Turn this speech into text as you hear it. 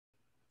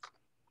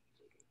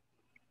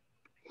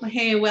Well,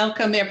 hey,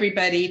 welcome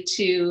everybody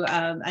to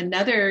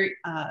another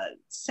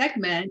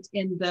segment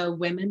in the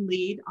Women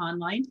Lead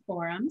online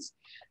forums.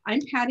 I'm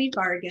Patty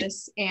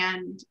Vargas,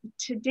 and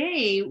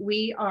today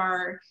we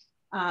are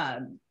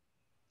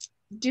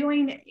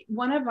doing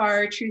one of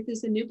our Truth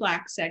is the New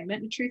Black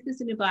segment. And Truth is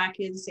the New Black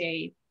is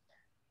a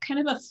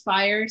kind of a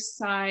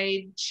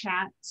fireside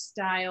chat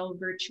style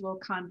virtual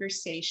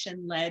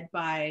conversation led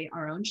by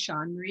our own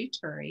Shawn Marie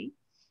Turi.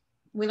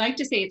 We like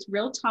to say it's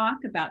real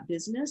talk about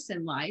business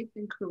and life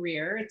and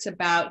career. It's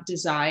about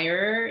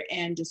desire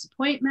and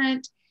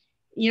disappointment,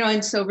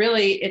 and so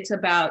really it's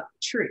about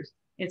truth.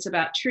 It's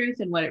about truth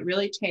and what it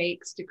really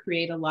takes to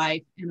create a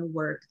life and a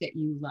work that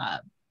you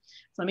love.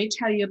 So let me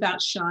tell you about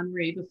Shawn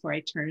Marie before I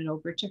turn it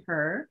over to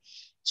her.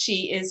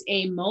 She is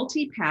a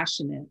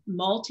multi-passionate,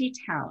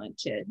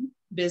 multi-talented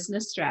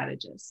business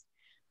strategist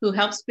who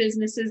helps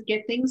businesses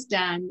get things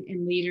done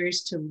and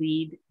leaders to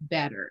lead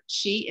better.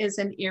 She is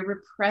an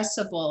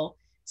irrepressible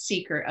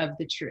seeker of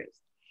the truth.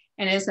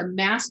 And as a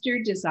master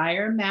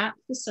desire map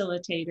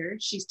facilitator,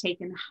 she's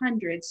taken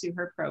hundreds through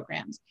her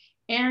programs.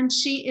 And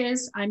she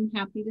is, I'm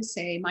happy to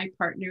say, my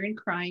partner in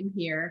crime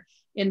here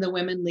in the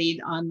Women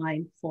Lead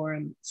online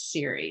forum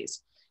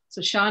series.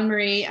 So Shawn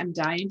Marie, I'm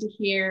dying to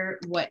hear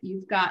what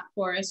you've got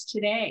for us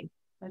today.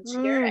 Let's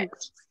hear it.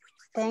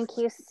 Thank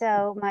you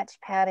so much,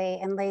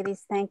 Patty. And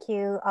ladies, thank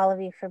you, all of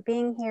you, for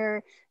being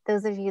here.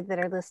 Those of you that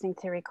are listening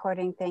to the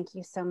recording, thank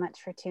you so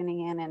much for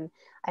tuning in. And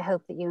I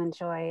hope that you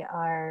enjoy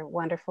our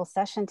wonderful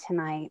session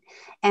tonight.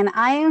 And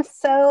I am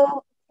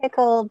so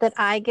tickled that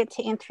I get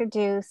to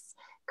introduce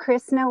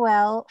Chris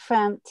Noell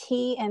from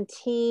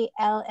T&T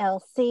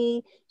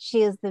LLC.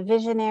 She is the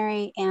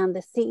visionary and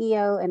the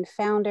CEO and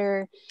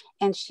founder,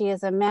 and she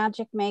is a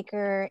magic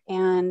maker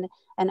and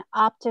an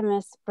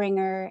optimist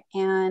bringer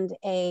and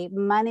a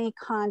money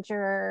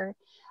conjurer.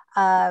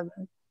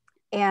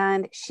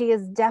 And she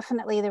is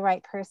definitely the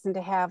right person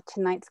to have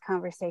tonight's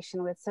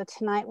conversation with. So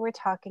tonight we're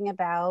talking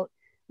about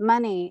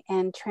money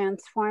and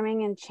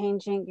transforming and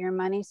changing your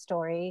money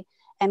story.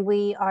 And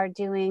we are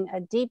doing a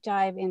deep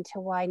dive into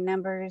why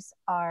numbers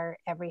are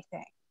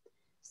everything.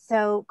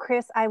 So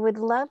Chris, I would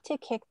love to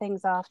kick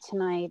things off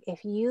tonight.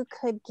 If you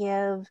could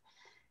give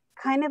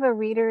kind of a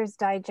Reader's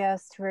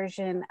Digest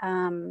version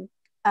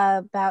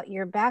about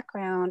your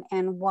background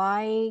and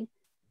why,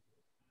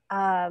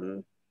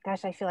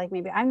 gosh, I feel like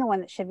maybe I'm the one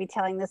that should be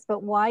telling this,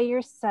 but why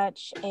you're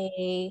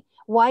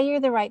why you're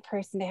the right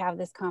person to have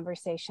this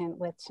conversation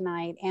with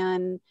tonight,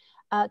 and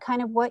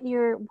kind of what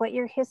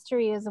your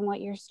history is and what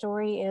your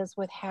story is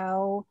with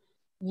how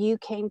you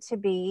came to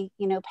be,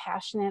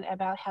 passionate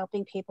about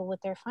helping people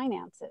with their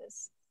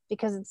finances,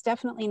 because it's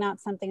definitely not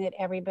something that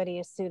everybody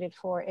is suited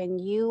for. And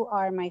you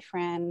are, my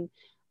friend,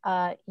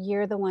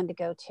 you're the one to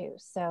go to.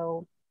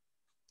 So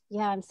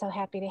yeah, I'm so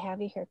happy to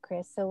have you here,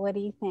 Chris. So what do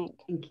you think?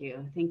 Thank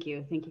you. Thank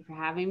you. Thank you for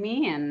having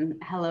me. And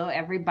hello,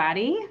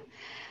 everybody.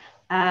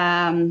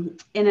 In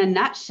a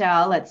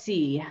nutshell, let's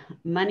see,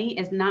 money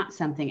is not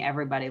something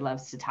everybody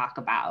loves to talk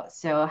about.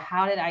 So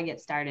how did I get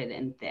started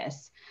in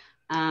this?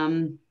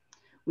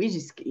 We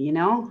just,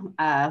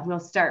 we'll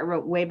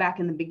start way back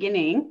in the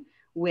beginning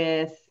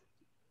with,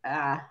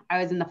 I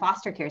was in the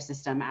foster care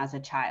system as a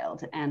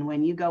child. And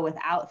when you go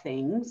without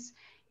things,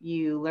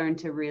 you learn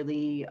to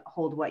really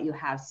hold what you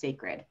have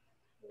sacred.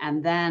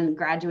 And then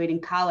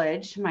graduating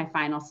college, my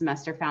final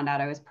semester, found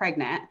out I was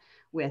pregnant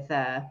with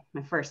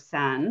my first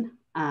son.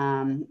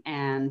 My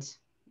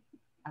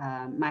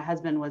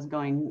husband was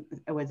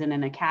in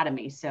an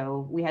academy.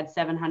 So we had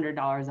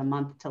 $700 a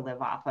month to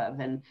live off of.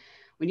 And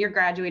when you're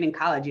graduating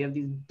college, you have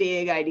these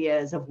big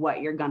ideas of what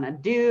you're going to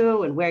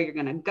do and where you're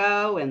going to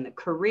go and the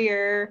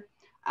career.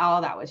 All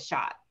that was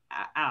shot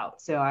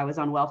out. So I was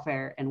on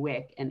welfare and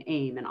WIC and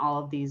AIM and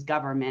all of these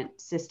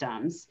government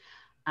systems.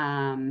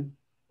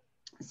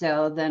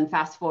 So then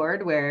fast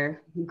forward,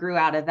 where grew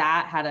out of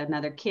that, had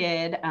another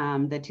kid,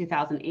 the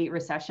 2008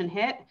 recession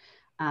hit.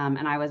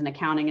 And I was an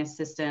accounting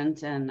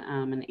assistant and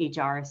an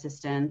HR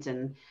assistant,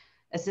 and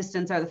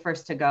assistants are the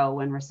first to go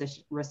when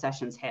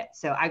recessions hit.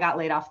 So I got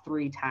laid off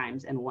 3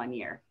 times in 1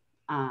 year.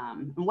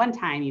 One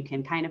time you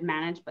can kind of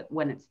manage, but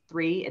when it's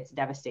 3, it's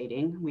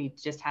devastating. We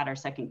just had our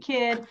second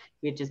kid.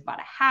 We had just bought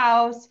a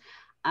house.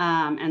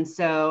 And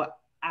so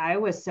I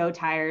was so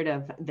tired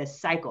of this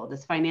cycle,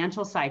 this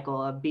financial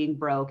cycle of being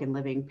broke and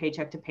living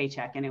paycheck to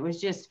paycheck. And it was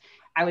just,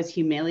 I was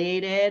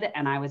humiliated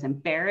and I was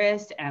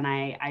embarrassed. And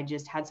I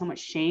just had so much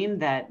shame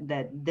that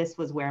this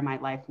was where my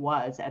life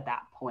was at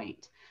that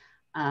point.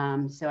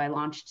 So I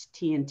launched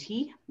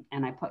T&T,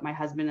 and I put my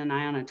husband and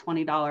I on a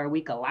 $20 a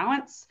week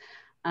allowance.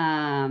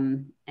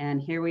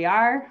 And here we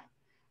are,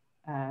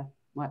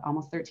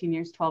 almost 13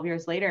 years, 12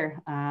 years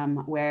later,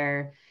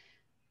 where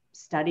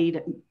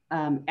studied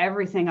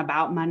everything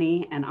about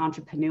money and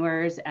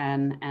entrepreneurs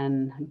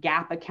and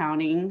gap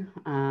accounting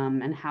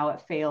and how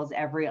it fails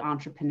every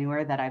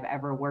entrepreneur that I've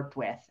ever worked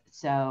with.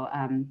 So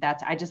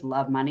I just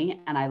love money,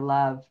 and I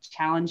love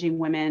challenging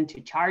women to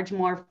charge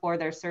more for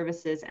their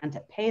services and to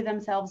pay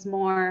themselves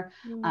more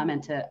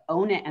and to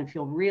own it and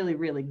feel really,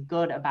 really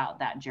good about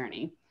that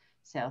journey.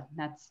 So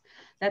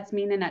that's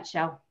me in a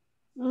nutshell.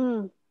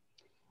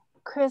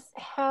 Chris,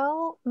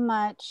 how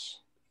much,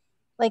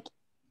 like,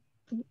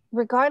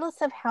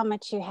 regardless of how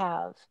much you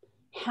have,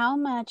 how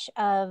much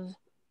of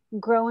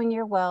growing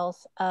your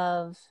wealth,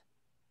 of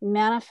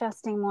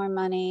manifesting more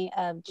money,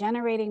 of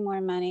generating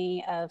more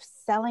money, of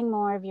selling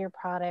more of your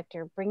product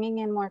or bringing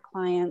in more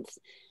clients,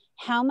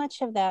 how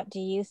much of that do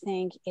you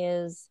think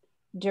is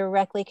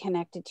directly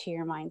connected to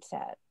your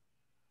mindset?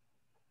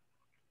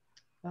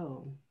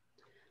 Oh,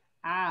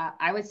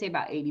 I would say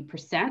about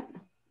 80%.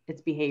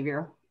 It's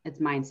behavior, it's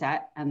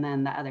mindset, and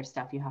then the other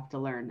stuff you have to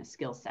learn a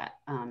skill set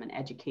and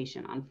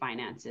education on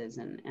finances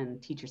and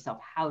teach yourself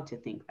how to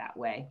think that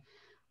way.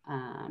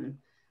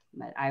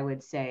 But I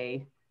would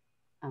say,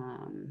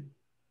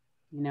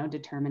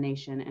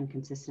 determination and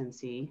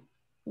consistency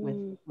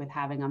with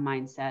having a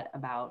mindset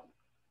about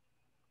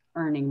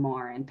earning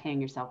more and paying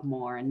yourself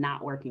more and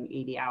not working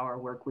 80-hour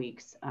work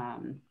weeks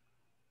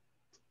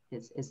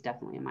is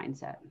definitely a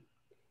mindset.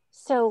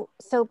 So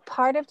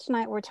part of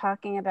tonight, we're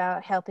talking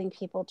about helping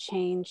people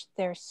change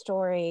their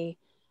story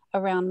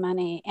around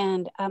money.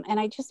 And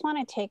I just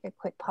want to take a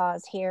quick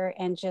pause here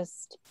and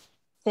just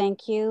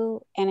thank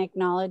you and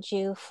acknowledge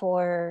you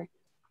for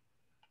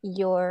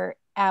your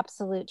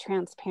absolute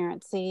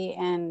transparency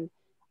and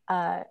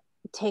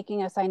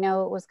taking us. I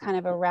know it was kind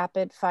of a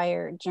rapid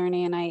fire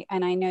journey, and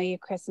I know you,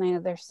 Chris, and I know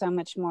there's so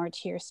much more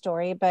to your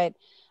story, but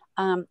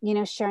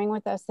sharing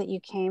with us that you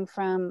came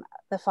from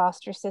the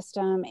foster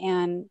system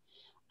and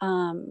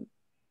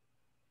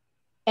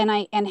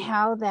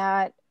how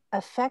that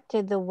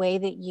affected the way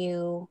that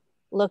you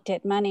looked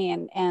at money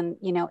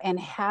and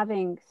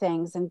having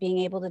things and being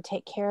able to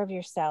take care of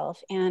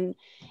yourself. And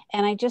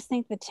I just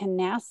think the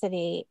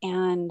tenacity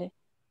and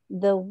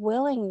the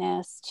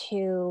willingness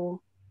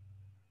to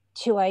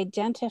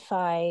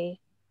identify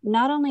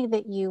not only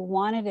that you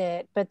wanted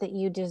it, but that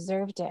you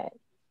deserved it.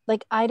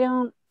 Like, I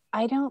don't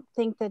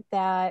think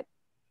that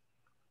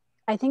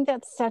I think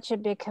that's such a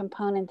big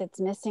component that's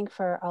missing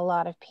for a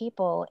lot of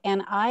people.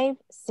 And I've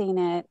seen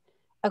it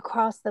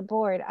across the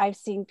board. I've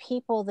seen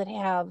people that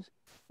have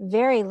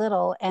very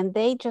little and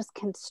they just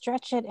can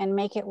stretch it and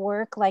make it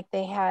work like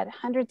they had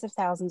hundreds of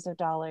thousands of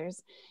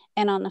dollars.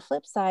 And on the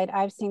flip side,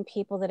 I've seen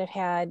people that have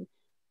had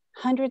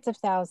hundreds of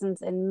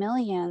thousands and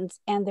millions,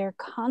 and they're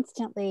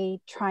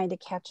constantly trying to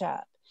catch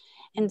up.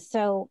 And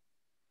so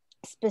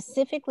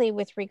specifically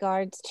with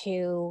regards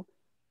to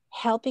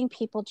helping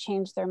people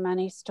change their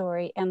money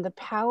story and the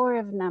power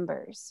of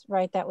numbers,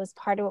 right? That was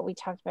part of what we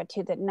talked about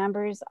too, that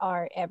numbers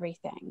are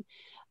everything.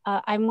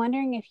 I'm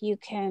wondering if you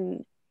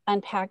can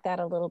unpack that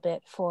a little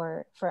bit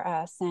for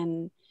us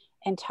and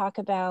talk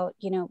about,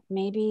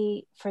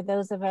 maybe for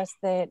those of us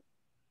that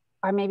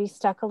are maybe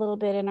stuck a little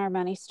bit in our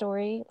money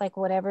story, like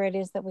whatever it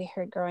is that we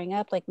heard growing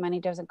up, like money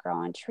doesn't grow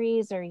on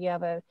trees, or you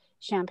have a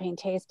champagne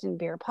taste and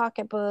beer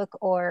pocketbook,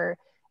 or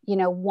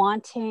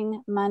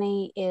wanting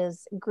money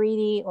is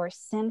greedy or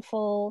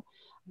sinful.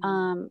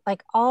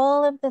 Like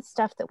all of the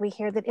stuff that we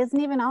hear that isn't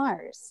even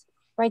ours,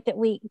 right? That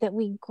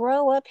we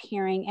grow up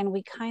hearing, and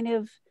we kind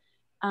of,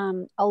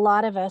 a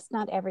lot of us,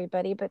 not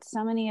everybody, but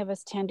so many of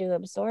us tend to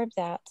absorb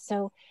that.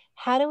 So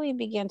how do we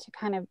begin to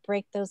kind of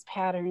break those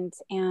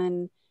patterns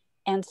and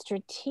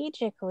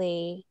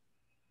strategically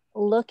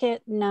look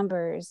at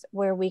numbers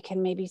where we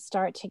can maybe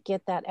start to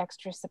get that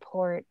extra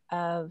support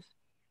of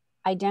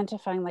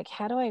identifying, like,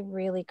 how do I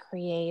really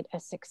create a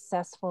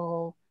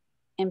successful,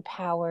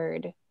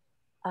 empowered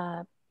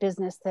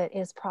business that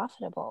is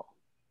profitable?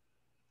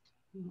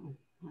 Oh,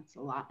 that's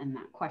a lot in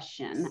that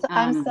question.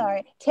 I'm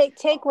sorry.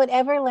 Take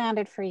whatever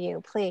landed for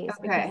you, please.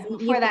 Okay.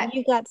 Because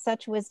you've got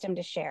such wisdom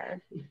to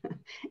share.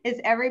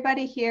 Is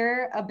everybody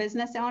here a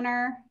business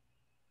owner?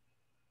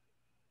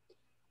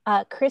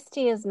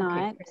 Christy is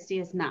not. Okay, Christy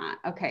is not.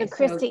 Okay. But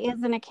Christy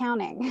is in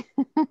accounting.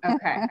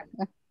 Okay.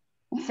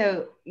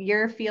 So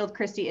your field,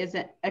 Christy,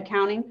 isn't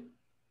accounting?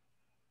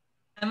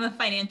 I'm a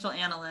financial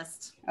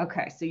analyst.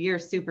 Okay, so you're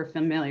super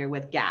familiar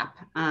with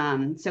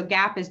GAAP. So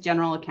GAAP is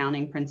general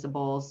accounting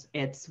principles.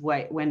 It's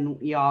when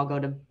y'all go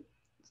to,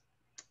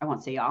 I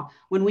won't say y'all,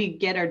 when we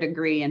get our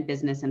degree in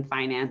business and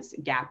finance,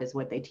 GAAP is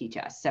what they teach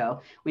us.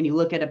 So when you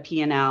look at a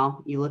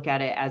P&L, you look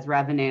at it as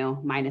revenue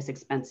minus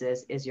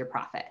expenses is your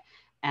profit.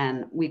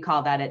 And we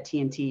call that at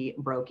T&T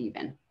broke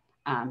even.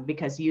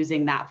 Because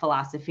using that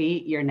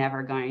philosophy, you're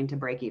never going to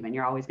break even.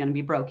 You're always going to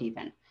be broke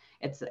even.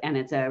 It's a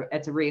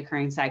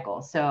reoccurring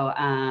cycle. So,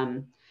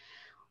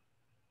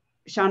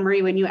 Shawn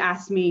Marie, when you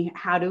asked me,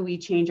 how do we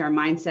change our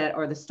mindset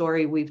or the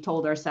story we've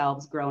told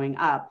ourselves growing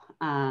up?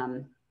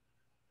 Gosh,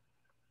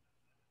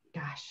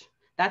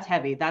 that's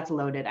heavy. That's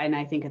loaded. And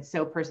I think it's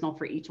so personal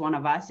for each one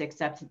of us,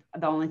 except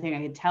the only thing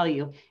I can tell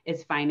you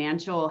is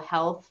financial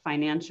health,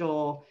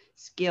 financial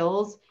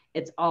skills.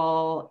 It's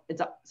all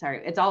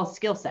a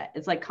skill set.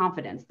 It's like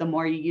confidence. The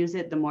more you use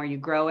it, the more you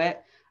grow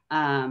it.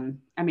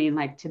 I mean,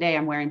 like today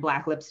I'm wearing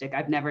black lipstick.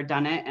 I've never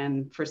done it.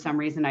 And for some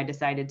reason I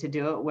decided to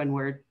do it when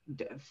we're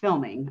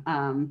filming,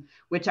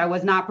 which I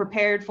was not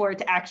prepared for it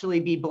to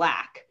actually be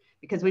black,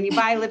 because when you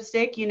buy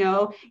lipstick,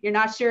 you're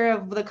not sure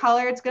of the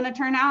color it's going to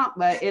turn out,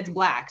 but it's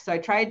black. So I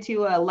tried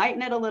to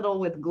lighten it a little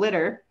with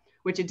glitter,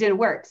 which it didn't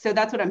work. So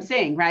that's what I'm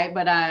saying, right?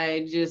 But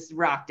I just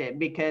rocked it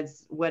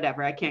because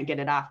whatever, I can't get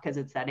it off because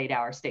it's that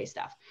 8-hour stay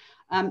stuff.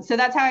 So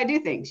that's how I do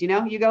things. You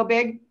know, you go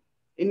big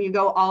and you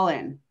go all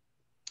in.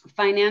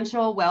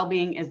 Financial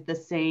well-being is the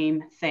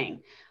same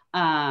thing.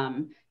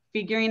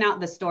 Figuring out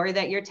the story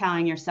that you're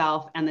telling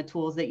yourself and the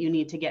tools that you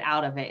need to get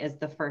out of it is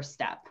the first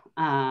step.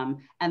 And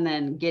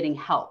then getting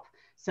help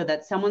so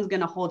that someone's going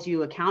to hold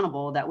you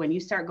accountable, that when you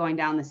start going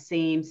down the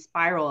same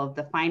spiral of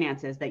the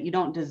finances, that you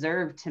don't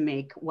deserve to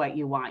make what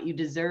you want. You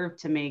deserve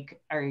to make,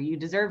 or you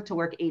deserve to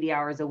work 80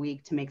 hours a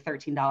week to make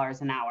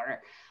 $13 an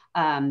hour.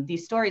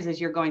 These stories, as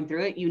you're going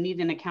through it, you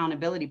need an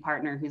accountability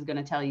partner who's going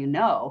to tell you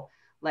no.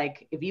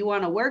 Like, if you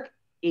want to work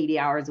 80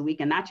 hours a week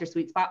and that's your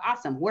sweet spot,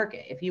 awesome, work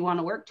it. If you want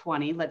to work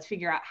 20, let's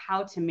figure out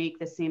how to make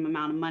the same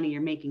amount of money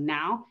you're making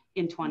now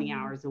in 20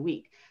 hours a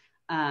week.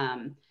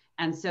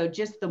 And so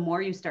just the more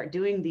you start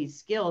doing these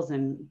skills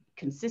and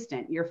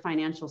consistent, your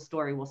financial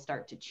story will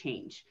start to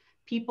change.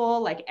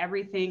 People, like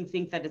everything,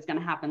 think that it's going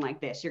to happen like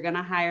this. You're going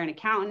to hire an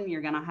accountant,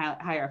 you're going to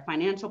hire a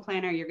financial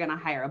planner, you're going to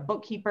hire a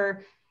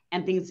bookkeeper,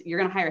 and you're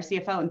going to hire a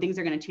CFO, and things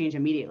are going to change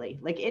immediately.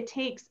 Like, it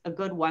takes a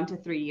good 1 to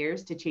 3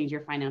 years to change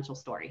your financial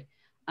story.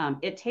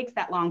 It takes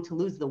that long to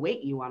lose the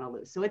weight you want to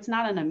lose. So it's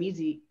not an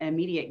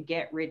immediate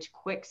get rich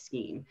quick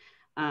scheme.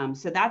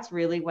 So that's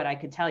really what I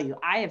could tell you.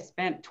 I have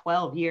spent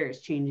 12 years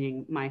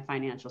changing my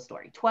financial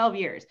story, 12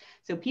 years.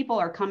 So people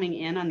are coming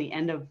in on the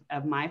end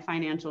of my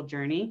financial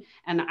journey,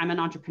 and I'm an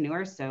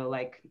entrepreneur. So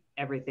like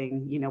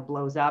everything, you know,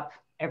 blows up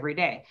every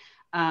day.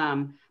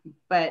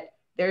 But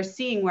they're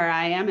seeing where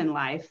I am in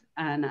life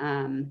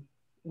and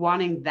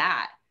wanting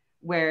that,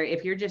 where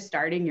if you're just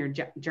starting your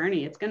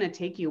journey, it's going to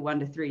take you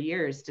 1 to 3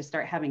 years to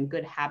start having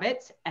good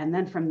habits. And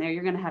then from there,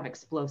 you're going to have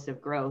explosive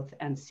growth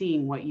and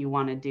seeing what you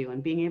want to do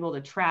and being able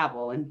to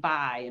travel and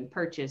buy and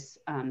purchase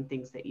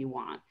things that you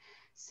want.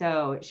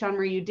 So Shawn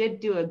Marie, you did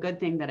do a good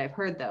thing that I've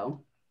heard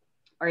though,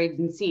 or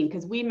even seen,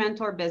 because we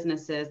mentor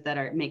businesses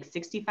that make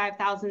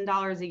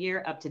 $65,000 a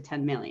year up to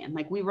 10 million.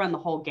 Like, we run the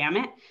whole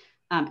gamut.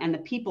 And the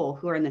people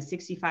who are in the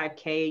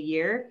 65K a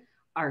year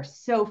are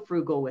so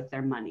frugal with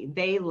their money.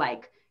 They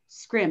like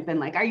scrimp and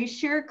like, are you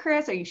sure,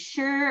 Chris? Are you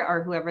sure?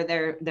 Or whoever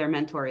their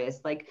mentor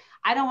is, like,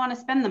 I don't want to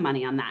spend the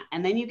money on that.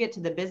 And then you get to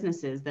the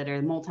businesses that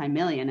are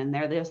multi-million and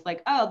they're just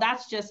like, oh,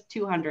 that's just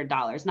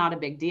 $200, not a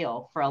big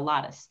deal for a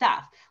lot of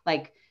stuff.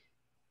 Like,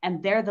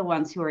 and they're the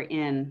ones who are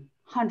in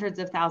hundreds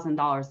of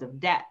 $1,000s of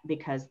debt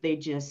because they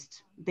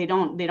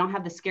don't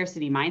have the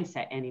scarcity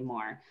mindset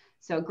anymore.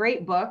 So a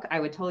great book I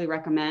would totally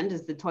recommend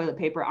is The Toilet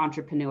Paper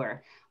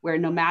Entrepreneur, where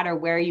no matter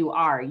where you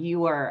are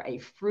a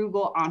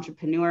frugal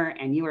entrepreneur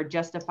and you are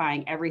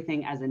justifying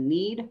everything as a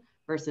need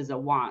versus a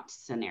want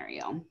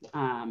scenario.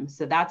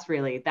 So that's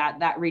really,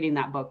 that reading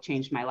that book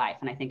changed my life.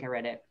 And I think I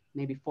read it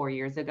maybe 4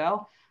 years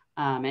ago.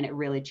 And it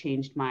really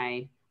changed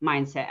my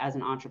mindset as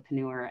an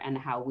entrepreneur and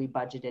how we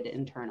budgeted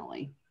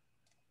internally.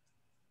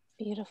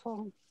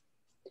 Beautiful.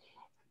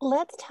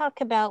 Let's talk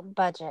about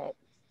budget.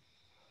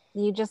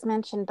 You just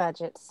mentioned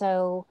budget.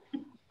 So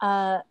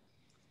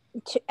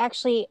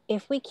actually,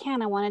 if we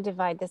can, I want to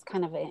divide this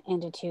kind of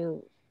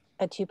into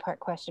a two-part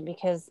question,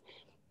 because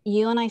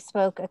you and I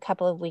spoke a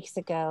couple of weeks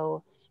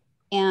ago,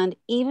 and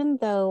even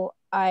though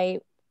I'd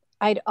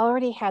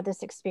already had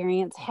this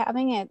experience,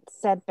 having it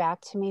said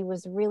back to me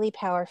was really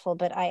powerful.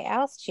 But I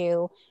asked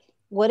you,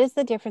 what is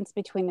the difference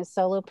between a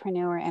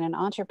solopreneur and an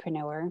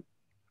entrepreneur?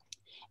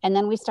 And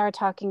then we started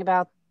talking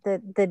about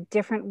the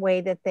different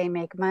way that they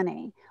make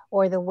money,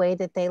 or the way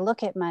that they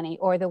look at money,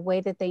 or the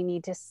way that they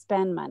need to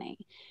spend money.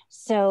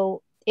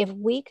 So if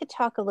we could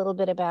talk a little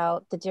bit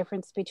about the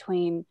difference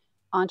between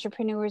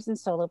entrepreneurs and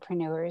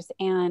solopreneurs,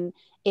 and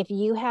if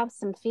you have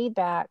some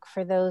feedback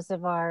for those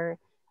of our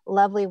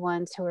lovely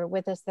ones who are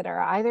with us that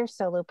are either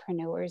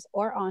solopreneurs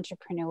or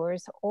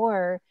entrepreneurs,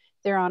 or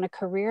they're on a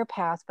career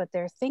path, but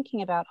they're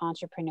thinking about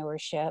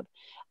entrepreneurship.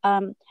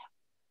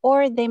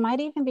 Or they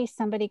might even be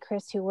somebody,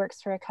 Chris, who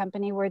works for a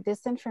company where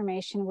this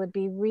information would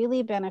be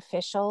really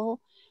beneficial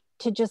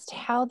to just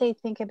how they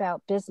think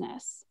about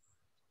business,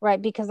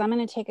 right? Because I'm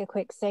going to take a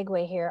quick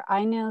segue here.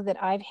 I know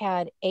that I've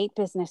had 8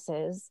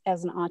 businesses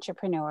as an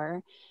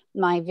entrepreneur.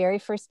 My very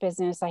first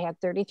business, I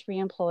had 33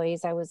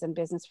 employees. I was in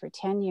business for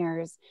 10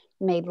 years,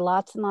 made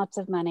lots and lots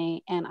of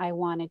money, and I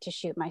wanted to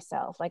shoot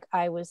myself. Like,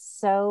 I was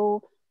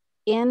so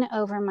in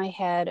over my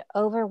head,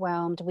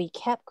 overwhelmed. We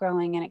kept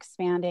growing and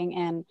expanding,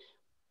 and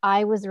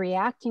I was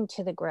reacting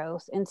to the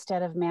growth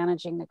instead of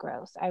managing the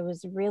growth. I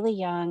was really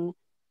young,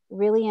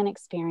 really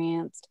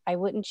inexperienced. I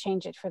wouldn't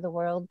change it for the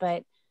world,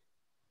 but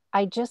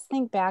I just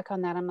think back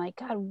on that. I'm like,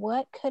 God,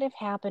 what could have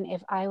happened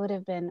if I would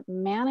have been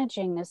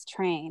managing this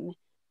train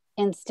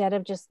instead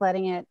of just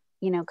letting it,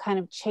 kind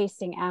of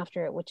chasing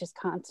after it, which is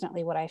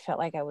constantly what I felt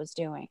like I was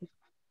doing.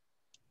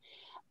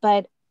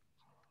 But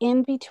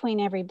in between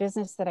every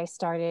business that I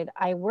started,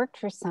 I worked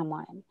for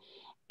someone,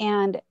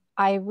 and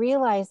I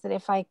realized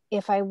that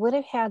if I would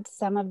have had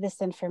some of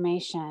this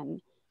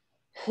information,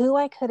 who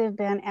I could have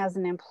been as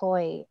an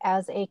employee,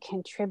 as a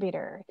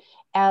contributor,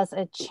 as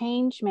a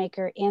change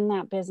maker in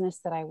that business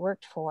that I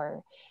worked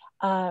for,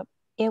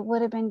 it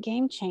would have been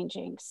game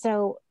changing.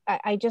 So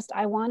I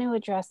want to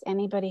address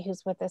anybody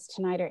who's with us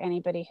tonight or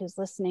anybody who's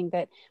listening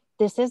that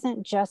this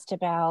isn't just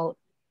about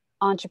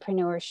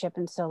entrepreneurship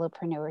and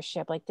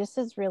solopreneurship. Like, this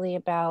is really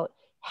about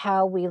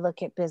how we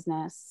look at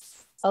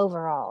business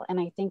overall. And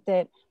I think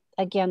that,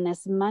 again,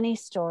 this money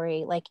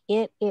story, like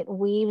it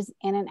weaves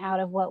in and out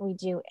of what we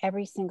do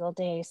every single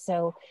day.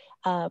 So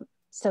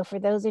so for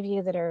those of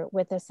you that are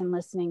with us and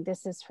listening,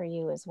 this is for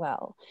you as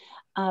well.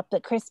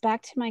 But Chris,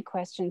 back to my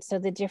question. So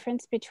the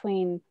difference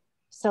between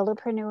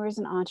solopreneurs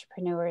and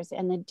entrepreneurs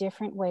and the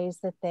different ways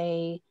that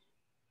they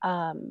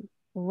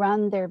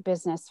run their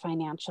business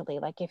financially,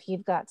 like if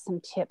you've got some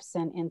tips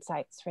and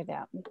insights for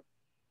them.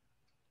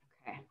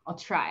 Okay, I'll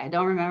try. I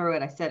don't remember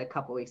what I said a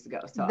couple weeks ago,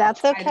 so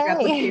that's I'll try okay. to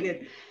replicate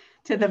it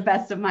to the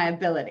best of my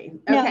ability.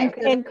 No,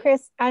 Okay. and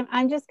Chris,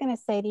 I'm just going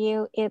to say to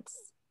you, it's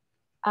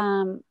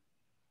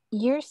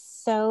you're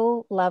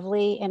so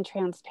lovely and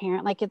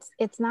transparent. Like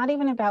it's not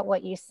even about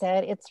what you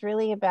said. It's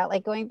really about,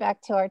 like, going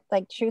back to our,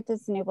 like, truth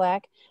is the new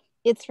black.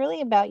 It's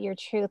really about your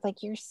truth.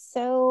 Like, you're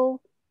so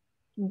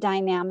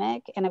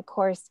dynamic. And of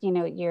course, you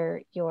know,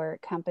 your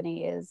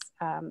company is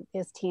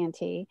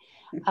TNT.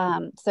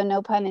 So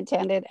no pun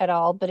intended at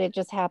all, but it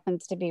just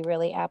happens to be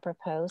really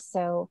apropos.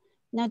 So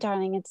no,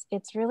 darling,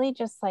 it's really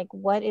just like,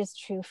 what is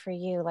true for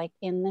you, like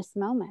in this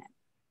moment.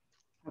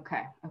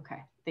 Okay.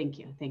 Thank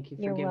you for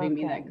You're giving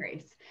me that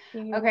grace.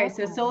 Okay,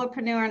 so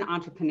solopreneur and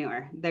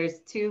entrepreneur. There's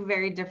two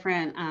very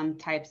different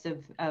types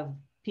of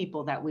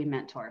people that we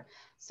mentor.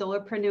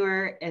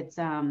 Solopreneur, it's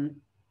and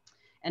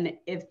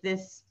if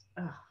this,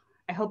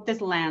 I hope this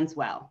lands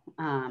well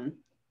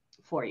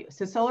for you.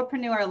 So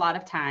solopreneur, a lot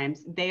of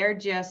times they are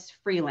just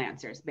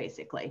freelancers.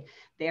 Basically,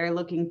 they are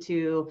looking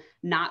to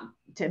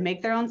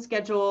make their own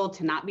schedule,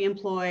 to not be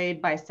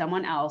employed by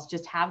someone else,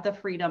 just have the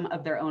freedom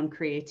of their own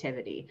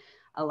creativity.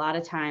 A lot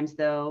of times,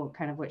 though,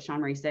 kind of what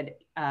Shawn Marie said,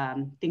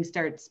 things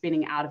start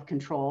spinning out of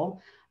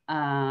control,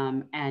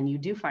 and you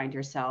do find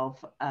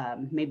yourself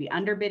maybe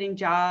underbidding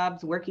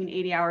jobs, working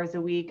 80 hours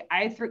a week.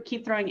 I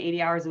keep throwing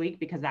 80 hours a week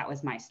because that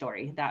was my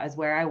story. That was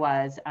where I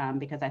was,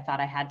 because I thought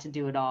I had to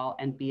do it all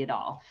and be it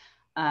all.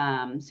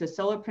 So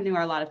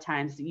solopreneur, a lot of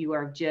times you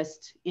are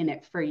just in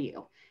it for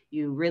you.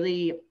 You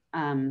really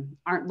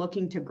aren't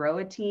looking to grow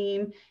a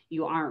team.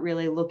 You aren't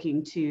really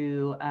looking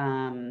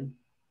to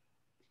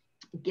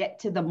get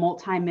to the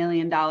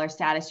multi-million-dollar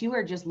status. You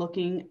are just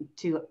looking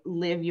to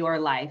live your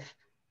life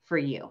for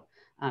you,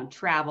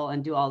 travel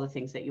and do all the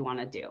things that you want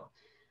to do.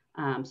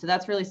 So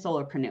that's really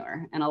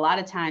solopreneur. And a lot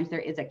of times there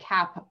is a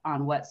cap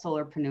on what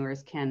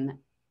solopreneurs can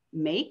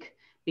make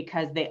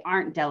because they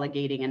aren't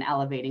delegating and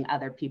elevating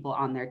other people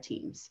on their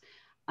teams.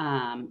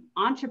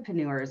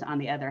 Entrepreneurs, on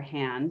the other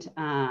hand,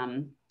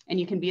 and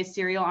you can be a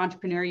serial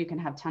entrepreneur, you can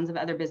have tons of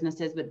other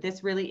businesses, but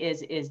this really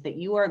is that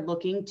you are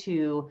looking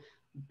to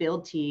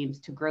build teams,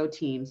 to grow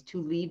teams,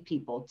 to lead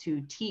people, to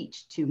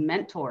teach, to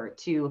mentor,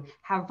 to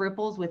have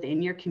ripples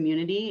within your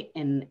community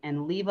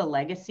and leave a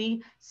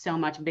legacy so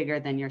much bigger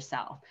than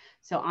yourself.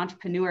 So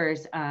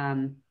entrepreneurs,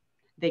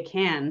 they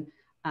can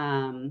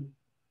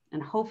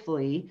and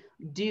hopefully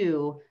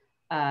do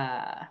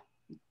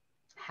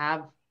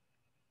have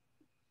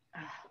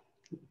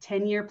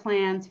 10-year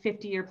plans,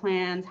 50-year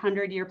plans,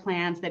 100-year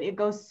plans, that it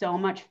goes so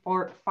much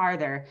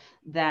farther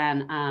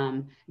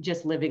than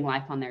just living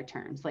life on their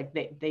terms. Like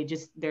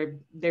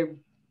they're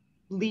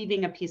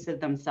leaving a piece of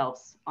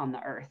themselves on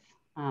the earth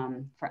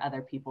for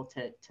other people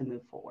to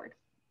move forward.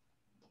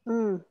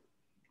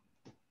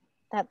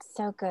 That's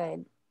so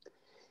good.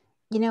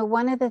 You know,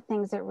 one of the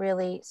things that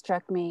really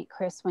struck me,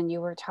 Chris, when you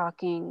were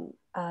talking,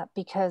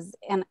 because,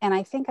 and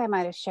I think I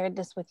might have shared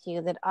this with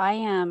you, that I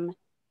am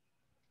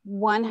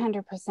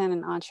 100%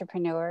 an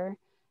entrepreneur,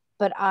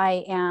 but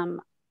I am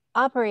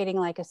operating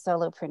like a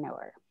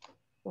solopreneur,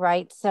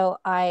 right? So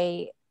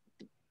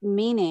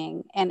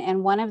meaning,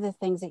 and one of the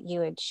things that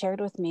you had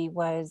shared with me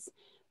was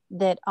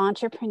that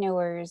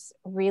entrepreneurs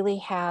really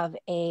have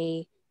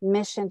a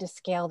mission to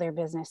scale their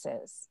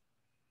businesses,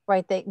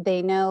 right?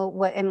 They know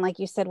what, and like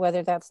you said,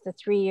 whether that's the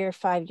 3-year,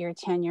 5-year,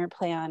 10-year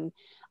plan,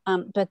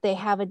 but they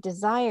have a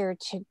desire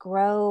to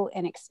grow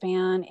and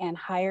expand and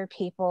hire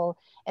people,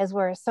 as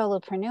where a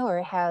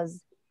solopreneur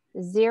has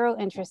zero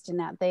interest in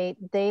that. They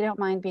don't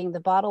mind being the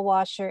bottle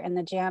washer and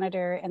the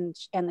janitor and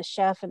the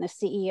chef and the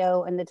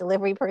CEO and the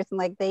delivery person.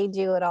 Like, they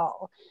do it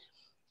all.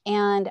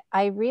 And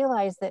I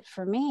realized that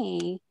for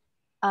me,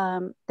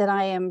 that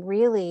I am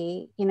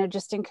really, you know,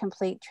 just in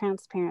complete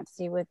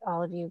transparency with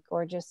all of you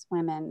gorgeous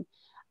women,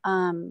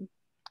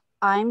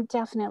 I'm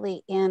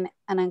definitely in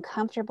an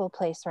uncomfortable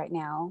place right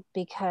now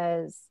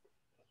because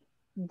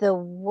the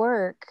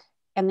work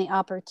and the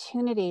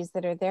opportunities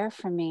that are there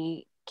for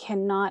me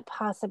cannot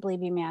possibly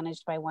be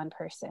managed by one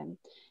person.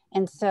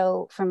 And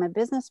so from a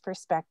business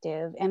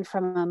perspective and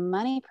from a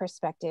money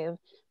perspective,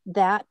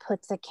 that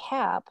puts a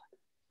cap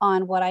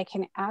on what I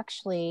can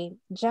actually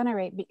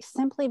generate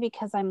simply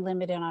because I'm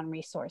limited on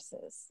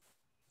resources,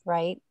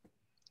 right?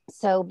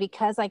 So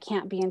because I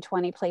can't be in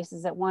 20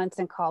 places at once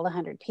and call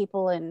 100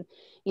 people and,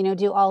 you know,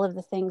 do all of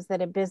the things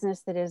that a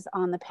business that is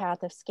on the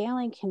path of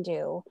scaling can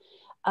do,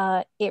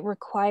 it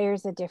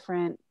requires a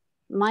different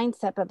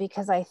mindset. But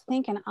because I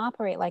think and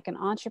operate like an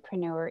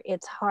entrepreneur,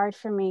 it's hard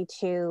for me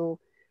to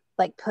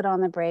like put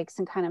on the brakes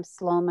and kind of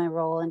slow my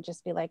roll and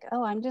just be like,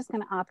 oh, I'm just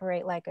going to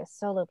operate like a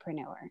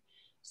solopreneur.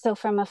 So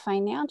from a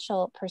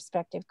financial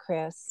perspective,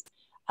 Chris,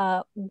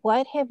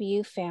 what have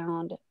you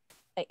found,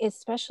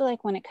 especially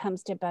like when it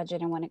comes to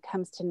budget and when it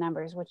comes to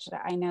numbers, which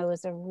I know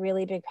is a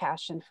really big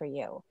passion for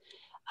you?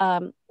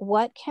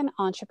 What can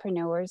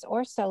entrepreneurs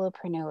or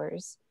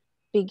solopreneurs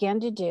begin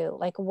to do?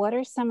 Like, what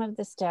are some of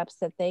the steps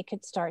that they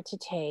could start to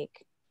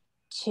take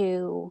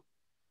to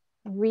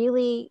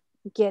really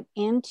get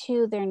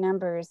into their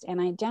numbers and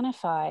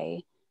identify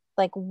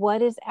like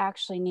what is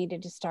actually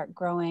needed to start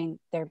growing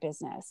their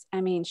business?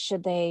 I mean,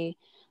 should they,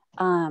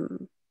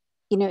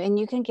 you know, and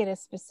you can get as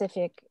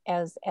specific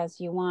as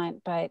you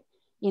want, but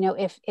you know,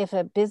 if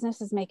a business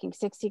is making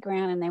 60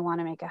 grand and they want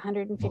to make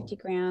 150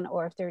 grand,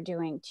 or if they're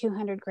doing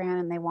 200 grand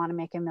and they want to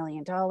make $1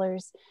 million,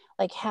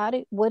 like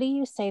what do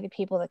you say to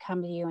people that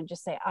come to you and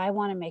just say, I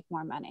want to make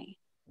more money?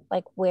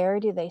 Like, where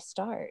do they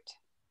start?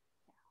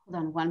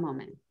 Hold on one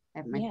moment.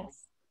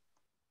 Yes.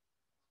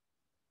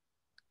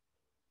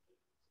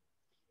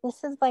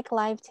 This is like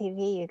live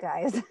TV, you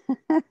guys.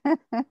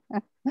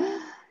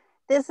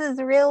 This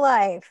is real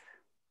life.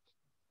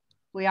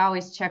 We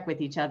always check with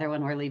each other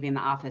when we're leaving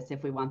the office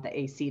if we want the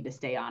AC to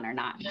stay on or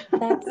not.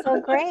 That's so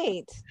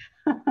great.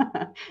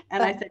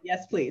 And I said,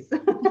 yes, please.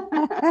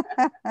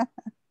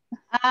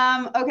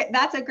 Okay,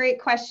 that's a great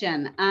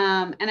question.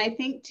 And I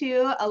think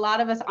too, a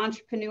lot of us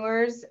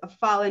entrepreneurs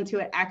fall into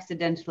it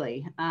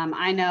accidentally.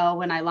 I know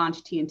when I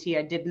launched TNT,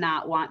 I did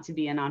not want to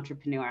be an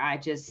entrepreneur. I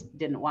just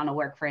didn't want to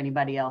work for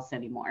anybody else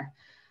anymore.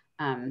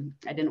 I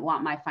didn't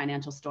want my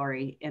financial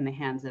story in the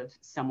hands of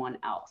someone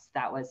else.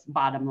 That was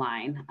bottom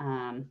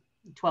line.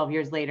 12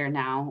 years later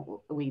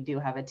now, we do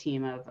have a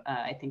team of,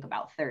 I think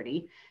about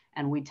 30,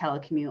 and we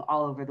telecommute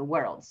all over the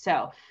world.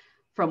 So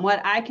from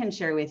what I can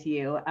share with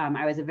you,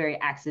 I was a very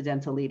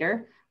accidental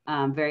leader,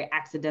 very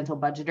accidental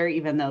budgeter,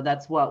 even though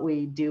that's what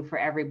we do for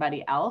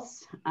everybody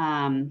else.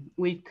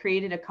 We've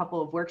created a couple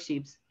of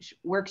worksheets.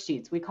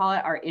 We call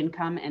it our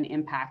income and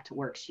impact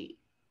worksheet.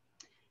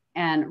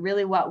 And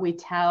really what we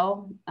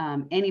tell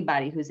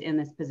anybody who's in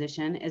this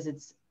position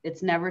is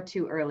it's never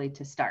too early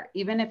to start.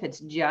 Even if it's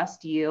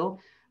just you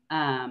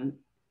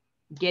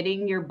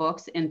getting your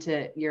books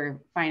into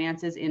your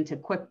finances into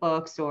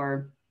QuickBooks,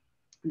 or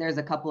there's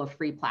a couple of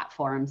free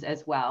platforms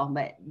as well,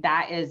 but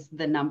that is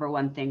the number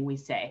one thing we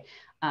say.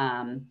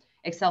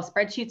 Excel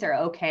spreadsheets are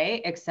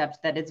okay,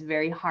 except that it's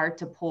very hard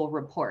to pull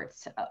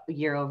reports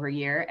year over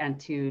year and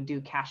to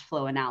do cash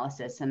flow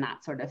analysis and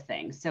that sort of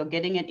thing. So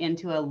getting it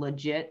into a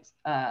legit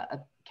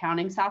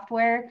accounting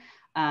software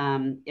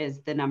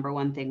is the number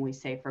one thing we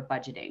say for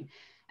budgeting.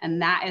 And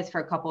that is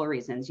for a couple of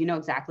reasons. You know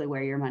exactly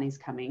where your money's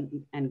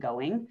coming and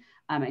going,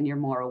 and you're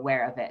more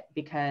aware of it,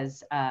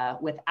 because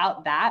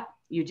without that,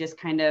 you just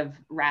kind of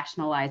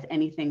rationalize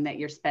anything that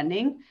you're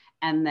spending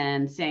and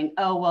then saying,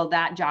 oh, well,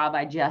 that job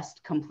I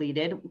just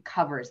completed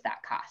covers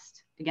that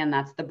cost. Again,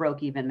 that's the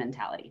broke even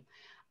mentality.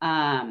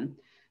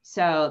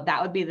 So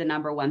that would be the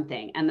number one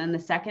thing. And then the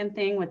second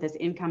thing with this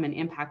income and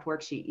impact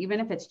worksheet, even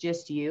if it's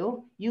just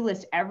you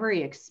list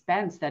every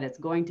expense that it's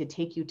going to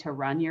take you to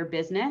run your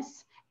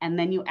business, and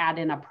then you add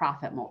in a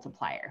profit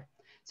multiplier.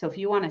 So if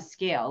you want to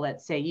scale,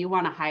 let's say you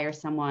want to hire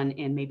someone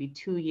in maybe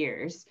 2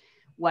 years,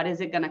 what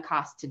is it going to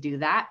cost to do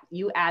that?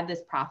 You add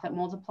this profit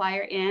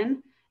multiplier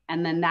in,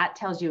 and then that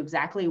tells you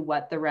exactly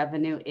what the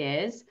revenue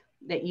is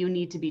that you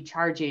need to be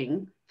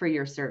charging for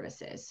your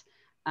services.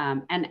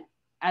 And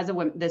as a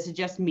woman, this is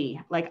just me.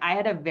 Like, I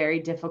had a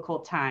very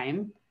difficult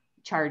time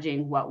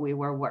charging what we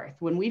were worth.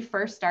 When we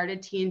first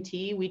started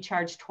TNT, we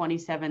charged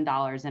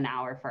 $27 an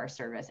hour for our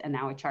service, and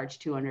now we charge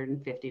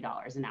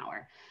 $250 an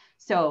hour.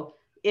 So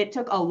it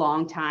took a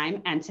long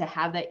time, and to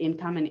have the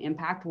income and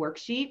impact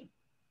worksheet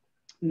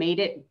made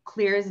it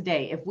clear as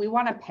day. If we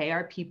want to pay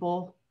our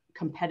people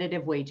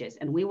competitive wages,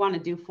 and we want to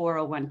do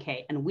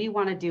 401k, and we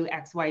want to do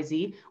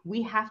XYZ,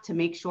 we have to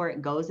make sure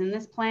it goes in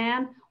this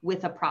plan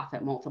with a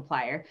profit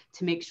multiplier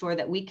to make sure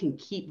that we can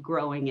keep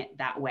growing it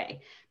that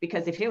way.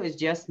 Because if it was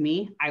just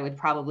me, I would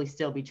probably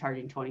still be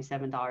charging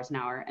 $27 an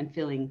hour and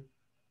feeling,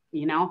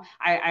 you know,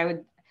 I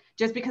would,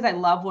 just because I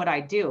love what I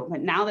do.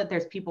 But now that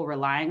there's people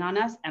relying on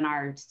us, and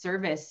our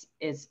service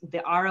is,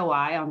 the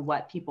ROI on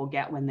what people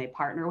get when they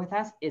partner with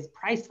us is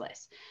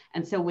priceless.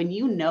 And so when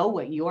you know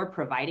what you're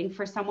providing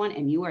for someone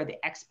and you are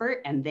the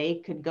expert, and they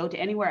could go to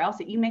anywhere else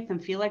that you make them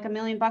feel like $1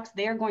 million,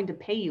 they are going to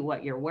pay you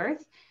what you're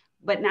worth.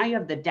 But now you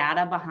have the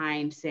data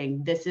behind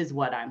saying, this is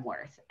what I'm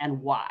worth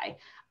and why.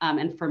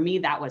 And for me,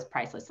 that was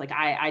priceless. Like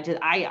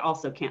I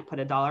also can't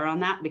put a dollar on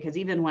that, because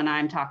even when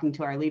I'm talking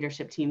to our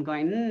leadership team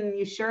going,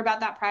 you sure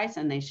about that price?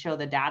 And they show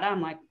the data,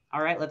 I'm like,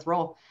 all right, let's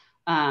roll.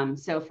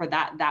 So for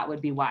that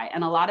would be why.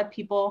 And a lot of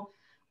people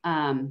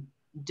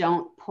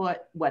don't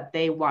put what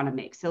they want to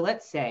make. So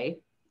let's say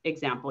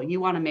example, you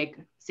want to make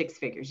 6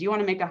 figures, you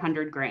want to make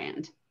 100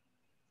 grand.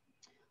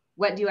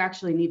 What do you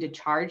actually need to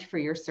charge for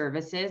your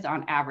services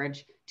on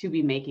average to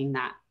be making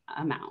that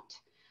amount?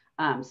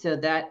 So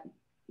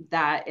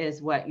that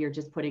is what you're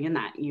just putting in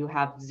that. You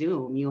have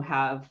Zoom, you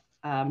have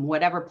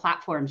whatever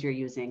platforms you're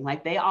using,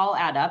 like they all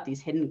add up,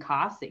 these hidden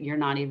costs that you're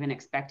not even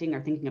expecting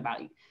or thinking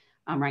about.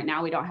 Right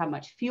now, we don't have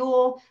much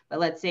fuel, but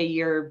let's say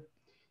you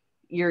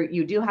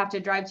do have to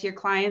drive to your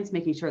clients,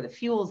 making sure the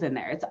fuel's in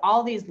there. It's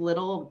all these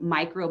little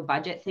micro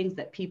budget things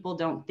that people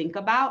don't think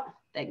about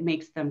that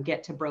makes them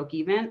get to broke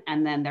even.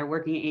 And then they're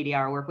working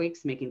 80-hour work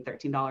weeks, making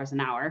 $13 an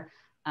hour.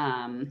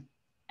 And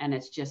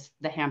it's just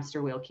the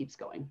hamster wheel keeps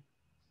going.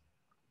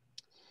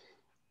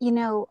 You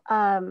know,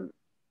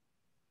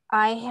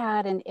 I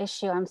had an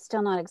issue. I'm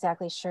still not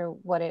exactly sure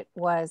what it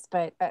was,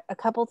 but a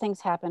couple things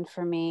happened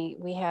for me.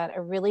 We had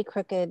a really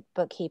crooked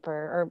bookkeeper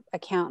or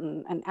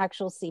accountant, an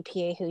actual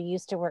CPA who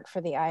used to work for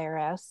the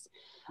IRS,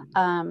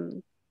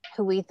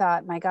 who we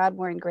thought, my God,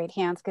 we're in great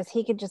hands, because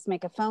he could just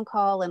make a phone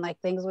call and like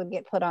things would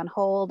get put on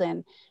hold.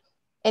 And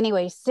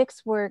anyway,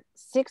 6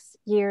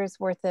 years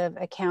worth of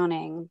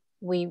accounting,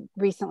 we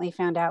recently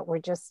found out were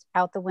just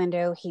out the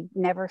window. He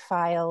never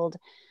filed.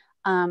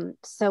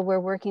 So we're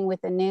working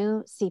with a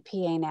new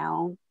CPA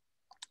now,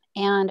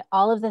 and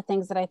all of the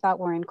things that I thought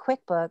were in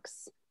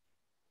QuickBooks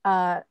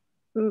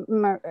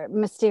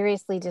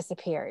mysteriously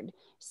disappeared.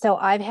 So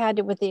I've had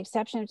to, with the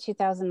exception of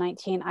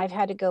 2019, I've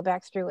had to go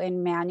back through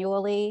and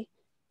manually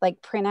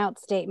like print out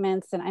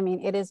statements. And I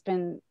mean, it has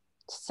been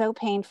so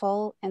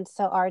painful and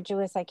so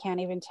arduous, I can't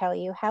even tell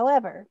you.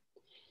 However,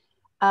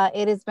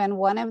 it has been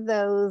one of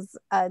those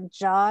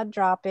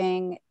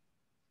jaw-dropping,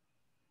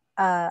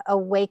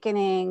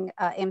 awakening,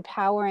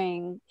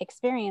 empowering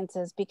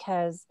experiences,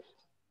 because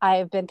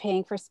I've been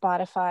paying for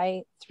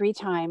Spotify 3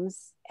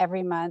 times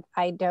every month.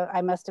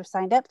 I must have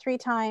signed up 3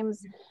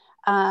 times.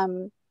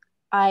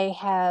 I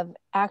have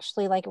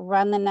actually like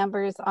run the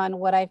numbers on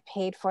what I've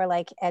paid for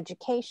like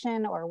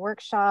education or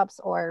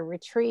workshops or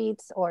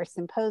retreats or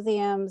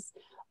symposiums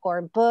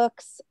or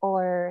books,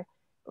 or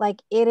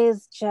like, it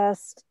is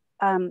just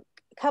a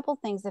couple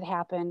things that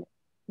happened.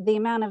 The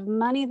amount of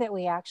money that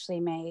we actually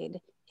made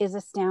is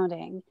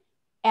astounding,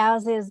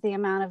 as is the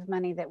amount of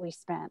money that we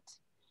spent.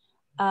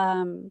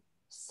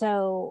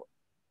 So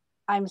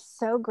I'm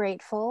so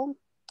grateful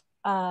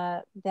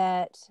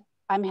that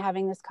I'm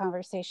having this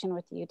conversation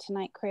with you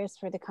tonight, Chris,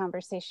 for the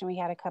conversation we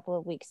had a couple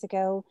of weeks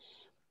ago.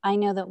 I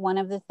know that one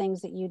of the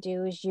things that you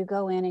do is you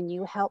go in and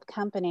you help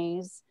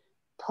companies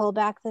pull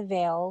back the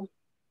veil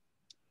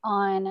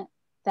on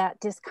that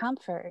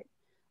discomfort,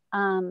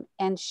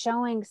 and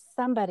showing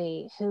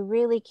somebody who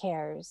really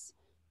cares,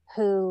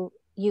 who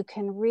you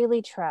can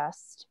really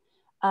trust,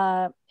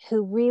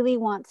 who really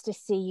wants to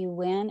see you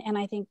win. And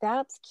I think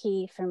that's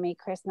key for me,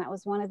 Chris. And that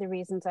was one of the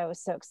reasons I was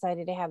so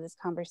excited to have this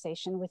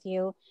conversation with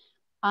you.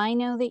 I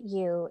know that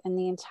you and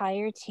the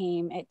entire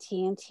team at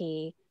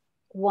TNT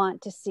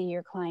want to see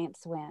your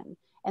clients win.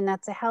 And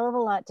that's a hell of a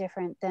lot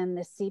different than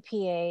the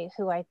CPA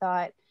who I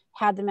thought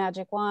had the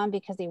magic wand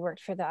because he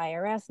worked for the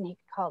IRS and he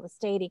could call the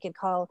state,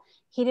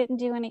 he didn't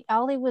do any,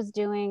 all he was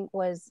doing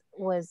was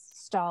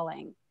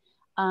stalling,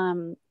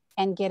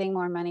 and getting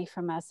more money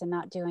from us and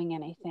not doing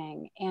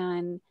anything.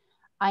 And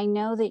I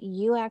know that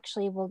you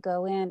actually will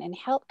go in and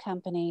help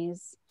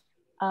companies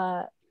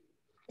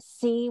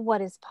see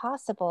what is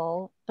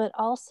possible, but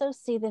also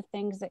see the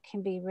things that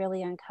can be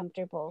really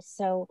uncomfortable.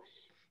 So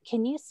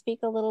can you speak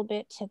a little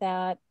bit to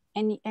that?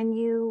 And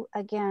you,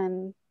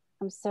 again,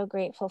 I'm so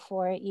grateful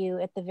for it. You,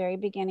 at the very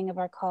beginning of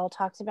our call,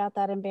 talked about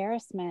that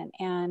embarrassment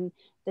and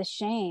the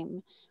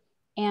shame.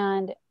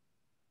 And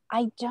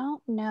I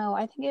don't know,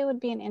 I think it would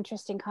be an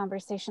interesting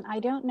conversation. I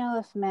don't know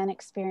if men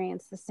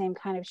experience the same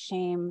kind of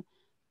shame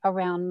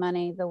around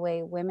money the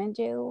way women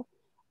do.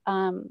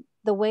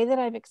 The way that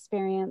I've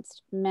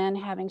experienced men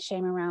having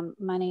shame around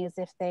money is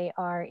if they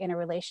are in a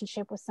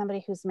relationship with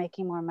somebody who's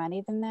making more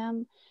money than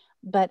them.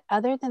 But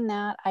other than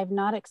that, I've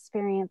not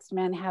experienced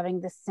men having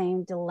the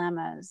same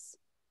dilemmas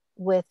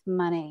with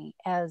money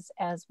as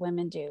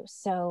women do.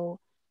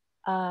 So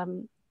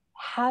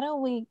how do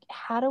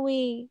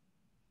we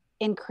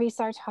increase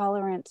our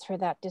tolerance for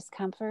that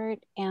discomfort?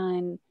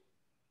 And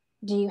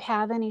do you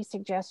have any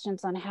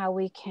suggestions on how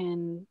we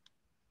can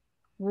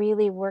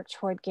really work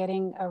toward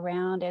getting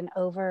around and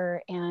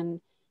over and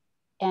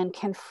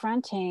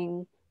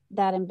confronting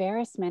that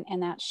embarrassment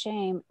and that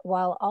shame,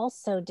 while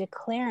also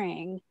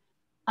declaring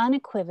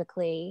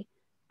unequivocally,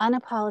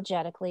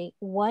 unapologetically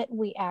what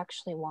we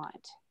actually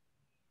want?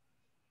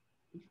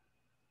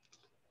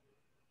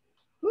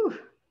 Whew.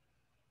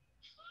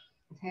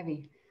 It's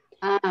heavy.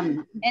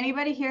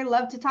 Anybody here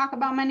love to talk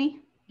about money?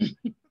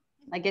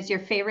 Like it's your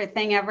favorite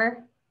thing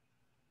ever?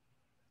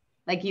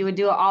 Like you would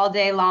do it all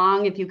day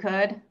long if you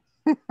could?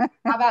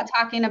 How about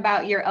talking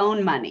about your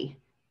own money?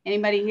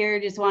 Anybody here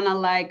just want to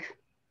like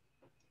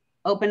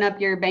open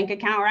up your bank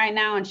account right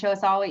now and show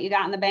us all what you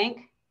got in the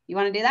bank? You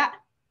want to do that?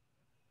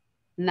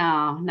 No,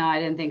 I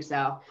didn't think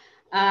so.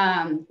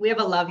 We have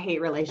a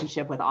love-hate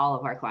relationship with all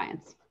of our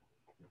clients.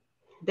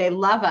 they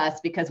love us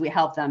because we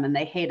help them, and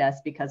they hate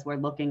us because we're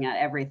looking at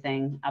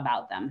everything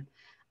about them.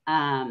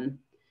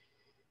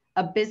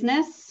 A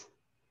business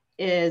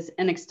is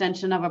an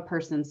extension of a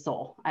person's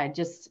soul.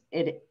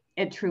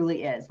 It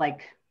truly is.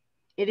 Like,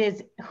 it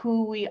is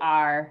who we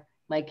are,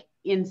 like,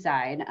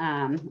 inside.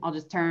 I'll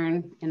just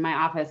turn in my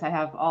office. I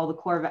have all the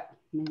core,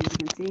 maybe you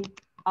can see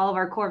all of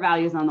our core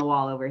values on the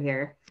wall over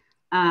here.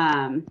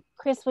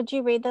 Chris, would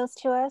you read those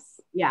to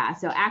us? Yeah.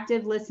 So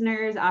active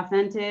listeners,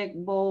 authentic,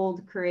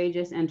 bold,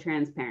 courageous, and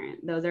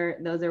transparent. Those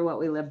are what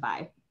we live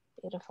by.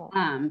 Beautiful.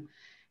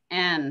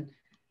 And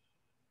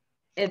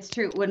it's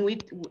true.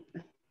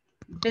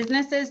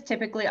 Businesses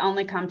typically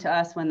only come to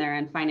us when they're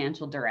in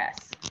financial duress.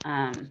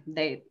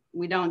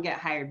 We don't get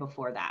hired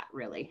before that,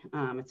 really.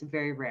 It's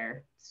very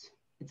rare.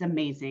 It's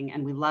amazing.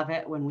 And we love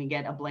it when we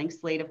get a blank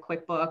slate of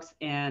QuickBooks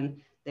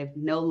and they have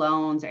no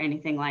loans or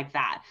anything like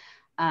that.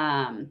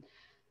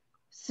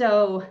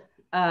 So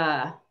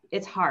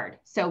it's hard.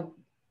 So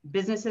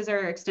businesses are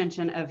an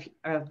extension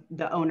of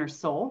the owner's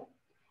soul.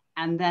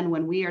 And then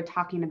when we are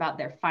talking about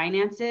their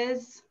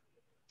finances,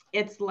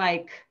 it's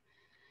like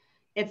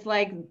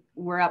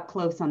we're up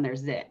close on their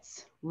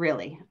zits,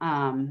 really.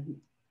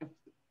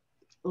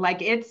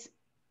 Like, it's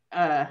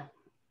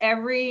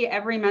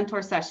every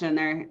mentor session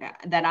there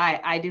that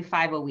I do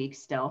 5 a week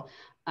still,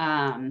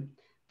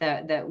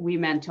 that we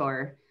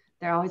mentor,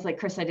 they're always like,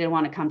 Chris, I didn't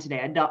want to come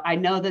today. I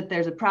know that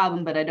there's a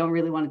problem, but I don't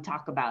really want to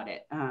talk about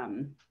it.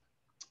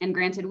 And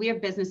granted, we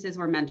have businesses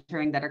we're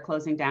mentoring that are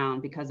closing down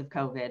because of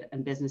COVID,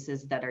 and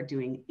businesses that are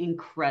doing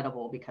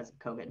incredible because of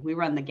COVID. We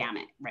run the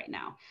gamut right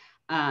now.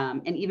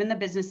 And even the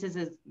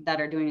businesses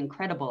that are doing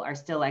incredible are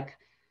still like,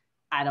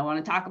 I don't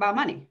want to talk about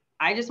money.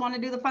 I just want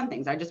to do the fun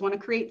things. I just want to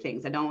create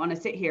things. I don't want to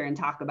sit here and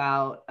talk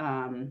about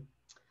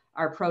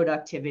our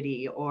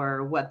productivity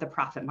or what the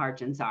profit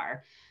margins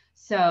are.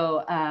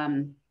 So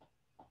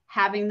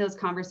having those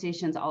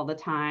conversations all the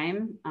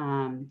time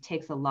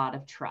takes a lot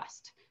of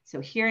trust. So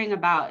hearing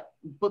about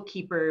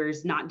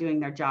bookkeepers not doing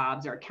their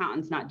jobs or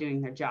accountants not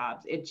doing their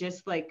jobs, it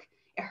just like,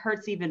 it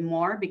hurts even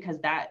more, because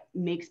that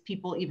makes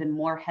people even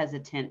more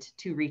hesitant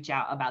to reach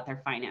out about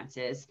their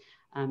finances.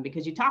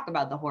 Because you talk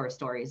about the horror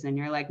stories and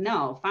you're like,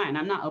 no, fine,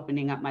 I'm not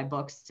opening up my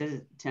books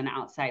to an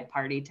outside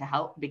party to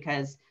help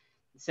because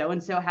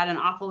so-and-so had an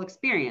awful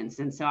experience.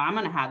 And so I'm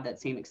going to have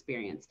that same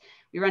experience.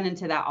 We run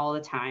into that all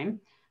the time.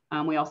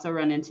 We also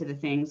run into the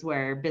things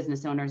where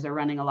business owners are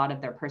running a lot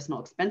of their personal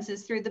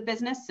expenses through the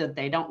business. So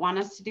they don't want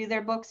us to do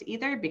their books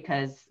either,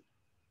 because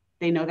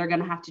they know they're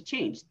going to have to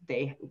change.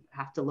 They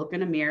have to look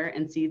in a mirror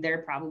and see they're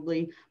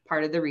probably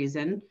part of the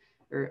reason,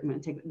 or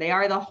they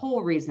are the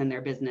whole reason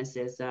their business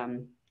is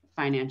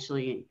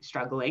financially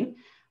struggling.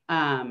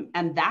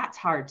 And that's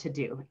hard to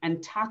do.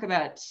 And talk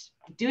about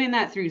doing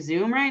that through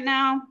Zoom right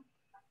now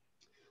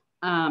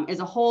is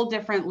a whole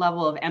different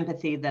level of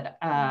empathy that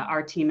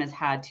our team has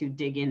had to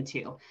dig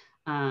into,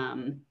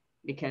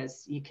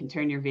 because you can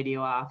turn your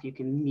video off, you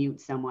can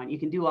mute someone, you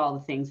can do all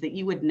the things that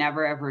you would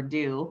never ever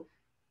do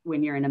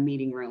when you're in a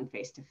meeting room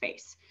face to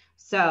face.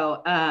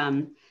 So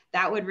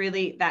that would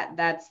really,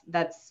 that's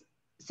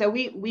so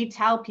we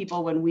tell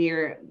people when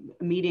we're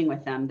meeting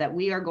with them that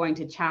we are going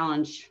to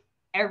challenge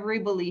every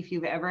belief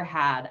you've ever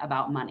had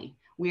about money.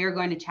 We are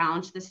going to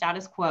challenge the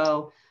status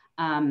quo.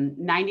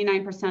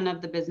 99%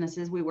 of the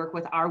businesses we work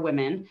with are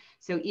women.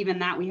 So even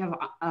that, we have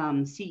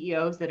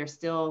CEOs that are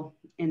still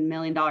in $1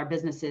 million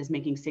businesses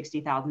making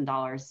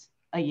 $60,000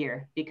 a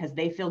year because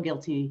they feel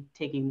guilty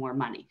taking more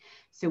money.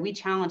 So we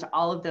challenge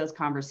all of those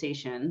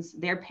conversations.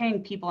 They're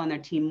paying people on their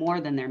team more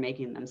than they're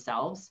making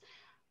themselves.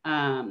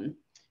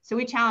 So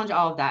we challenge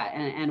all of that,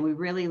 and we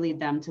really lead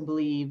them to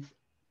believe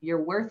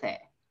you're worth it.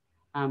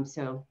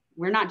 So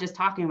we're not just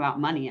talking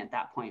about money at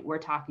that point. We're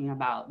talking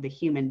about the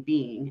human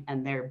being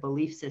and their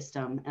belief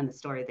system and the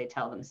story they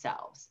tell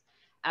themselves.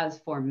 As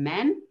for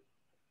men,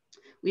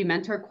 we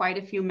mentor quite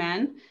a few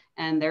men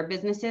and their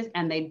businesses,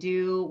 and they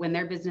do, when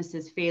their business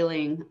is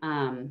failing,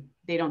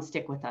 they don't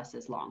stick with us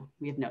as long.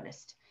 We have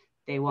noticed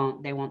they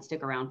won't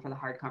stick around for the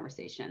hard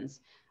conversations.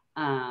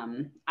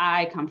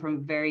 I come from a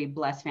very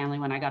blessed family.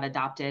 When I got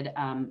adopted,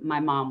 my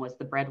mom was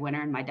the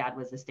breadwinner and my dad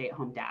was a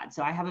stay-at-home dad.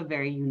 So I have a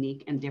very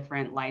unique and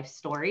different life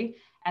story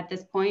at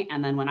this point.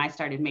 And then when I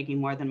started making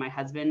more than my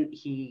husband,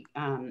 he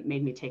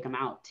made me take him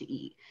out to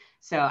eat.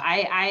 So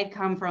I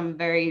come from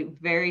very,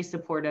 very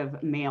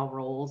supportive male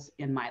roles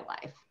in my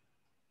life.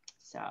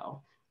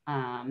 So,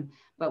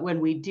 but when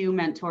we do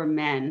mentor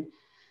men,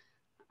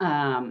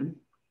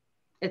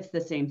 it's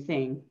the same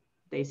thing.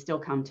 They still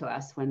come to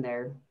us when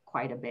they're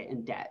quite a bit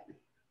in debt.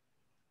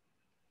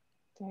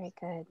 Very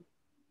good.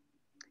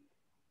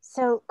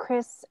 So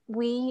Chris,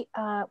 we've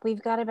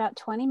got about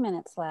 20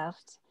 minutes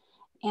left,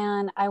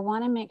 and I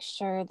want to make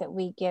sure that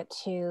we get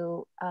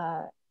to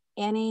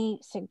any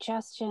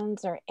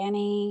suggestions or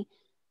any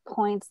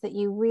points that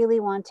you really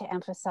want to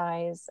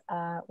emphasize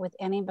with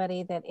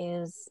anybody that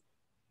is,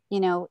 you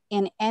know,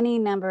 in any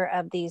number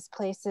of these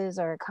places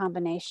or a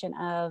combination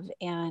of,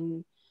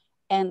 and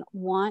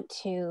want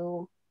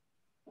to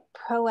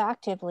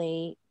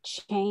proactively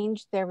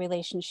change their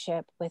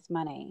relationship with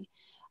money.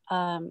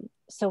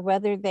 So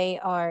whether they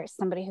are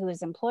somebody who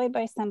is employed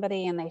by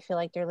somebody and they feel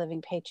like they're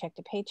living paycheck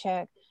to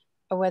paycheck,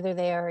 or whether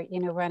they are,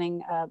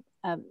 running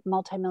a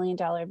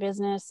multi-million-dollar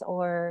business,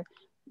 or,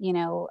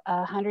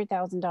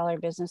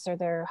 $100,000 business, or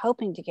they're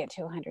hoping to get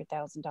to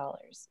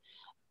 $100,000.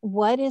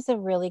 What is a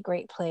really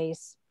great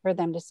place for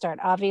them to start?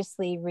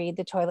 Obviously, read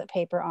The Toilet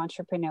Paper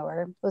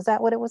Entrepreneur. Was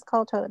that what it was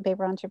called? Toilet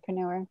Paper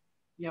Entrepreneur?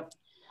 Yep.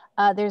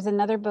 There's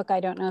another book, I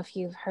don't know if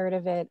you've heard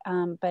of it,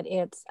 but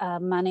it's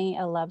Money,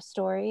 a Love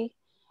Story,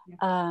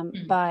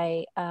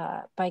 by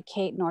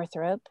Kate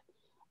Northrup.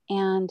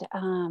 And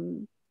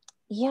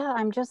yeah,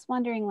 I'm just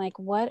wondering, like,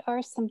 what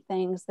are some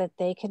things that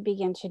they could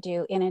begin to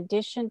do in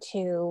addition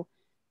to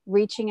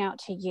reaching out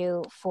to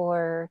you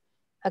for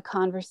a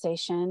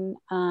conversation,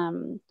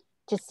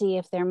 to see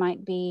if there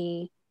might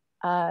be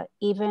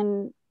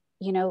even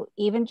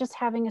just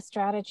having a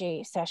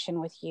strategy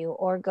session with you,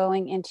 or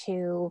going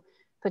into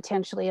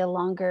potentially a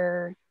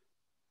longer,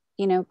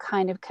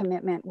 kind of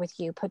commitment with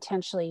you,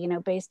 potentially,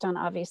 based on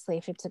obviously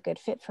if it's a good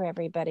fit for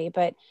everybody.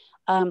 But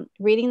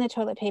reading The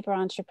Toilet Paper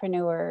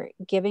Entrepreneur,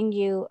 giving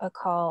you a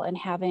call and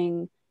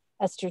having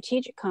a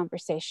strategic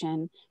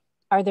conversation,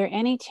 are there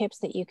any tips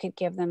that you could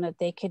give them that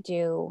they could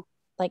do,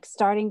 like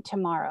starting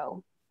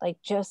tomorrow,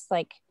 just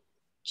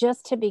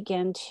to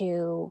begin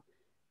to,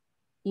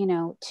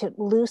 to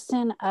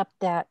loosen up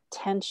that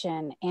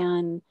tension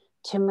and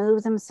to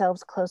move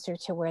themselves closer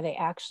to where they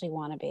actually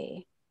want to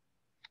be?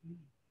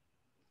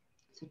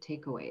 So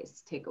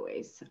takeaways.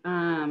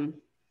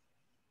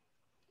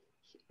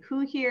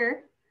 Who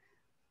here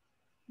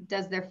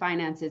does their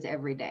finances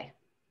every day?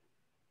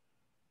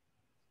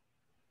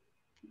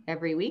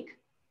 Every week?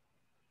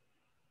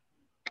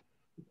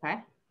 Okay.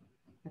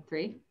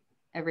 3.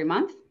 Every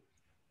month?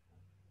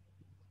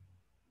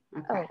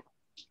 Okay.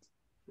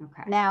 Oh.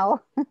 Okay.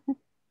 Now.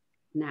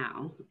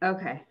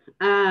 Okay.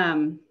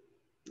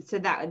 So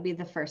that would be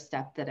the first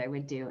step that I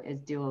would do,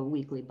 is do a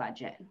weekly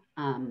budget.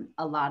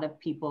 A lot of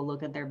people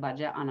look at their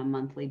budget on a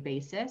monthly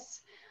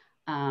basis.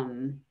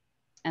 And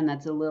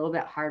that's a little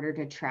bit harder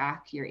to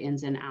track your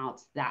ins and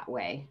outs that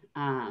way.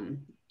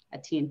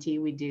 At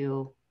TNT, we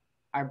do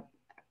our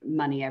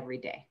money every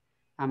day.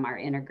 Our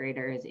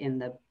integrator is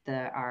in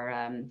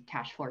our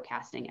cash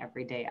forecasting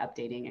every day,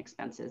 updating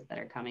expenses that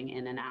are coming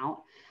in and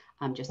out,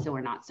 just so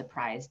we're not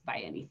surprised by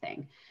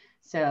anything.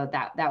 So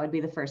that would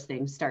be the first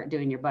thing. Start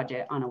doing your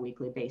budget on a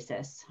weekly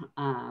basis.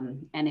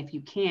 And if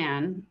you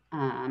can,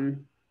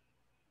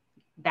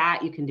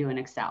 that you can do in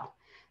Excel.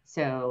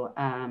 So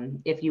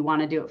if you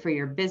want to do it for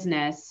your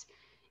business,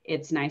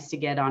 it's nice to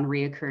get on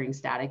reoccurring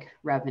static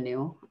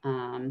revenue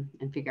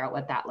and figure out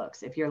what that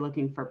looks. If you're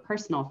looking for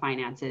personal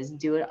finances,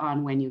 do it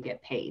on when you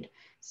get paid.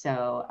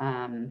 So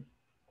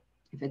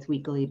if it's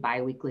weekly,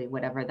 bi-weekly,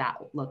 whatever that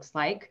looks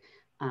like.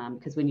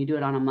 Because when you do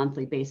it on a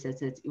monthly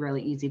basis, it's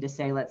really easy to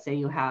say, let's say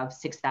you have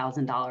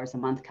 $6,000 a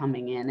month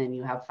coming in and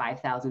you have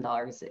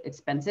 $5,000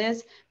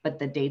 expenses, but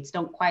the dates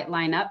don't quite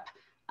line up.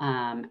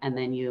 And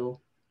then you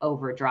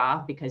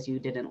overdraw because you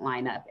didn't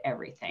line up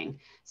everything.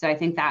 So I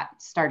think that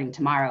starting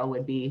tomorrow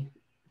would be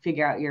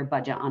figure out your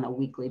budget on a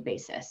weekly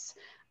basis.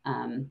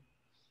 And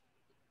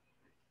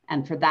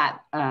for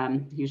that,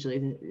 usually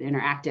the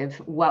interactive,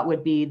 what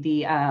would be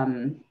the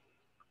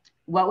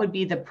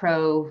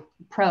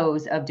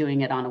pros of doing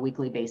it on a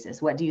weekly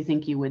basis? What do you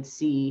think you would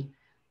see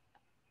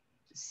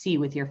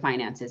with your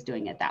finances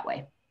doing it that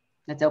way?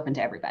 That's open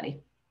to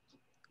everybody.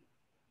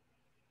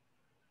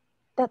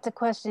 That's a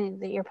question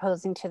that you're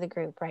posing to the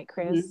group, right,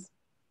 Chris?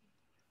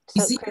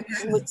 Mm-hmm.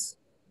 So,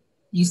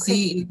 you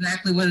see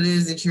exactly what it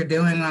is that you're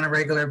doing on a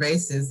regular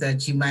basis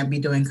that you might be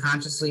doing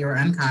consciously or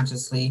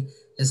unconsciously,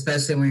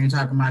 especially when you're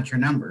talking about your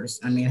numbers.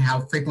 I mean,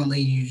 how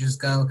frequently you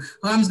just go,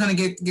 oh, I'm just going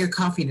to get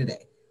coffee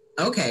today.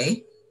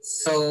 Okay.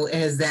 So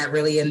is that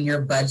really in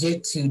your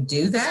budget to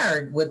do that?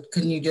 Or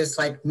couldn't you just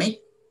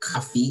make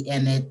coffee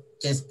and it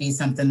just be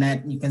something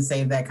that you can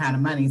save that kind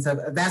of money? So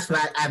that's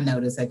what I've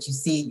noticed, that you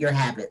see your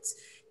habits.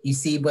 You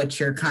see what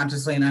you're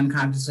consciously and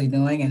unconsciously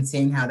doing and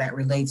seeing how that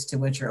relates to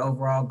what your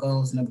overall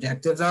goals and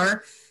objectives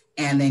are.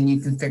 And then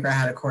you can figure out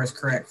how to course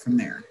correct from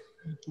there.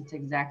 That's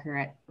exactly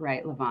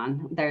right,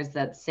 Levon. There's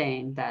that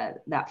saying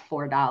that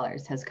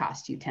 $4 has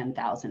cost you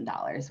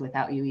 $10,000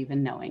 without you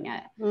even knowing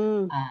it.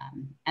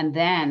 And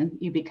then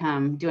you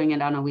become doing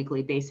it on a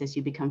weekly basis.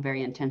 You become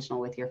very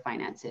intentional with your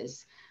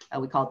finances.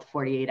 We call it the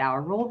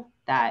 48-hour rule,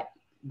 that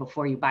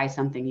before you buy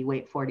something, you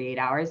wait 48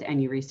 hours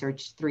and you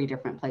research 3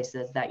 different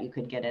places that you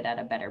could get it at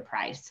a better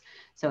price.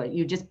 So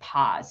you just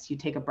pause, you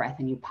take a breath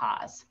and you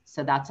pause.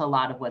 So that's a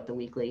lot of what the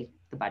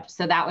budget.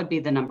 So that would be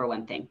the number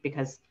one thing,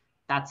 because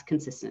that's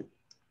consistent.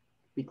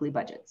 Weekly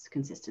budgets,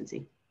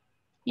 consistency.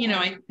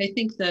 I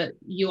think that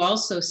you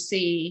also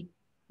see,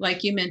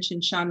 like you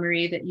mentioned, Shawn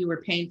Marie, that you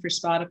were paying for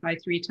Spotify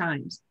 3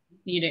 times.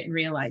 You didn't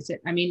realize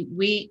it. I mean,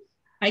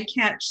 I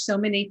catch so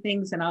many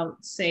things and I'll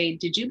say,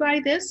 did you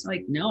buy this?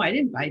 Like, no, I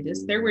didn't buy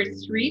this. There were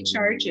 3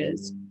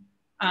 charges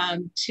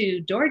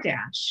to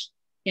DoorDash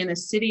in a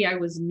city I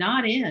was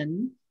not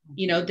in,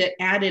 that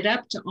added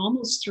up to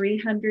almost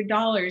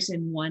 $300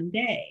 in one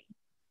day.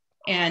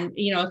 And,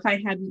 you know, if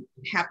I hadn't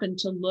happened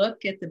to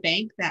look at the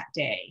bank that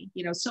day,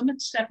 you know, so much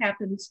stuff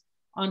happens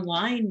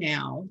online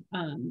now.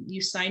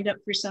 You signed up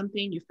for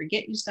something, you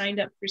forget you signed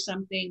up for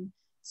something,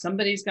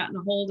 somebody's gotten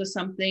a hold of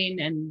something,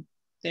 and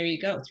there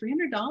you go,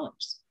 $300,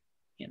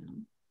 you know.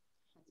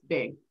 That's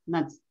big.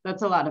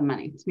 That's a lot of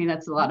money. To me,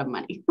 that's a lot of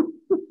money.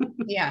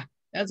 Yeah,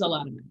 that's a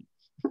lot of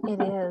money.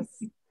 It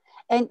is.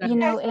 And, you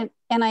know,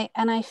 and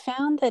I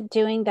found that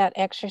doing that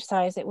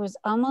exercise, it was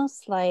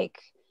almost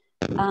like,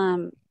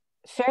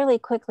 fairly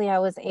quickly, I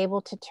was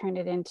able to turn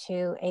it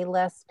into a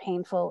less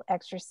painful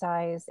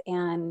exercise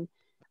and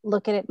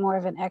look at it more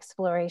of an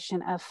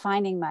exploration of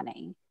finding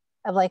money,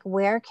 of like,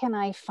 where can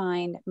I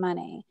find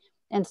money?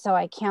 And so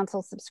I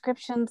canceled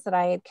subscriptions that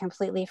I had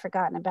completely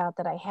forgotten about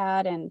that I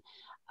had. And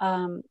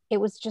it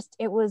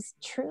was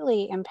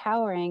truly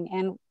empowering.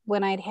 And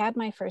when I'd had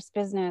my first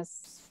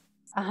business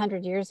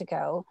 100 years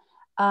ago,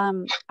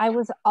 I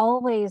was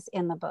always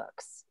in the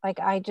books. Like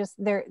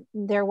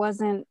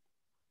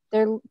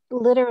there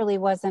literally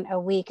wasn't a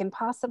week and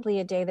possibly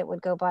a day that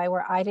would go by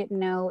where I didn't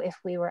know if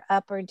we were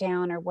up or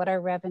down or what our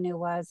revenue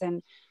was.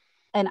 And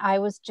I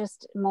was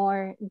just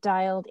more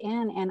dialed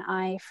in, and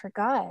I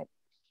forgot,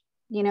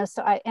 you know.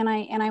 So I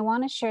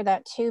want to share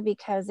that too,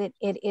 because it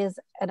is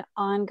an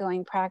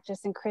ongoing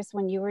practice. And Chris,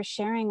 when you were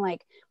sharing,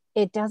 like,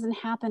 it doesn't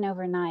happen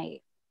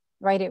overnight,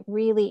 right? It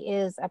really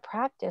is a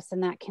practice,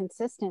 and that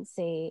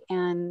consistency.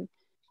 And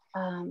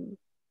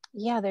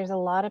yeah, there's a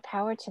lot of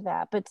power to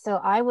that. But so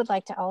I would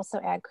like to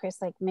also add,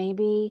 Chris, like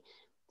maybe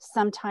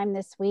sometime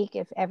this week,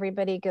 if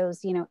everybody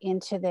goes, you know,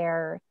 into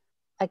their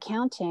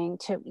accounting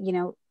to, you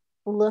know,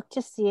 look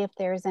to see if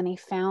there's any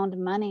found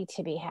money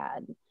to be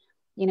had.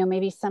 You know,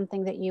 maybe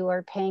something that you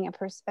are paying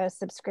a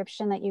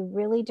subscription that you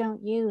really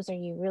don't use or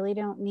you really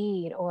don't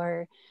need.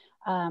 Or,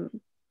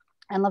 and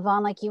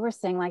LaVon, like you were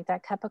saying, like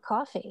that cup of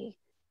coffee,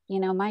 you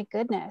know, my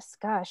goodness,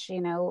 gosh, you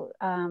know,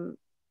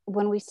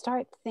 when we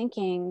start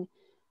thinking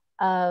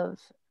of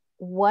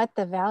what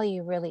the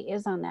value really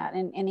is on that.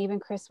 And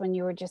even Chris, when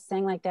you were just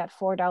saying like that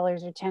 $4 or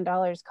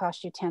 $10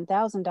 cost you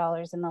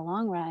 $10,000 in the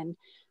long run,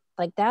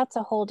 like that's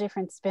a whole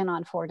different spin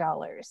on $4.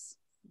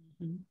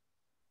 Mm-hmm.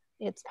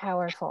 It's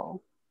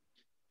powerful.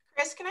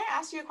 Chris, can I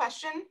ask you a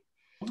question?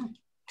 Yeah.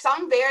 Because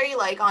I'm very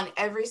like on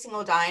every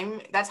single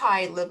dime. That's how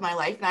I live my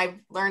life. And I've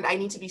learned I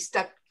need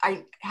to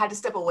I had to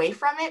step away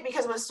from it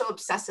because it was so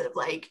obsessive.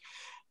 Like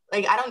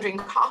I don't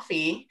drink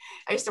coffee.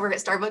 I used to work at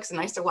Starbucks and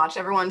I used to watch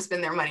everyone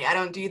spend their money. I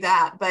don't do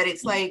that, but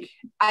it's like,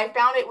 I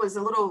found it was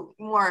a little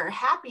more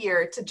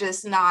happier to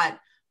just not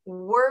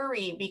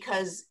worry,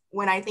 because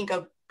when I think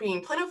of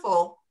being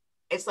plentiful,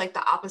 it's like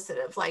the opposite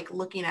of like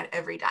looking at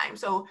every dime.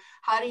 So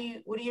what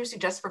do you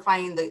suggest for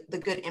finding the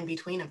good in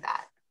between of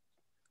that?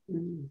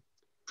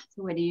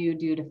 So what do you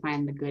do to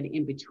find the good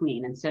in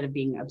between instead of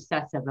being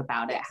obsessive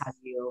about it? Yes.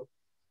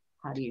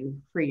 How do you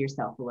free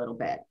yourself a little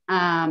bit?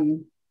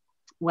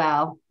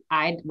 Well,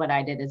 what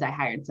I did is I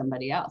hired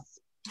somebody else.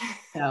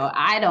 So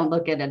I don't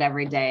look at it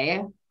every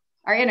day.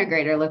 Our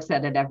integrator looks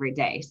at it every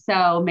day.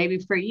 So maybe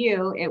for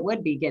you, it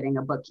would be getting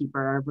a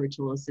bookkeeper or a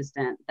virtual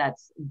assistant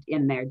that's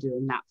in there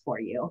doing that for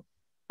you.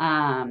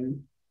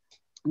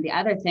 The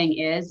other thing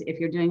is, if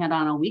you're doing it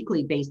on a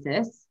weekly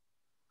basis,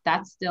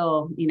 that's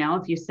still, you know,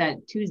 if you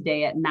set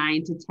Tuesday at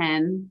 9 to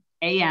 10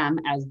 a.m.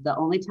 as the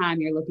only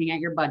time you're looking at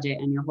your budget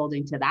and you're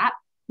holding to that,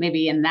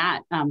 maybe in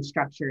that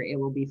structure, it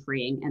will be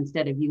freeing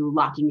instead of you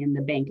locking in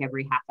the bank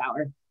every half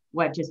hour.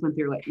 What just went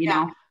through it, you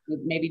know,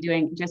 maybe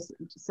doing just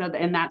so that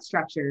in that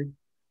structure,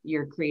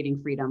 you're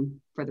creating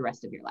freedom for the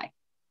rest of your life.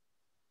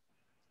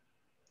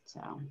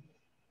 So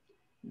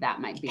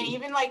that might be. And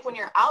even like when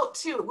you're out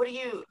too, how do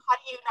you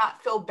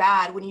not feel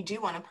bad when you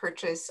do want to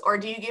purchase, or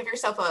do you give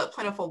yourself a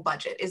plentiful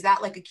budget? Is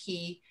that like a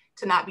key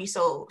to not be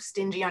so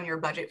stingy on your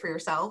budget for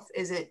yourself?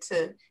 Is it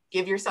to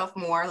give yourself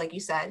more, like you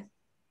said?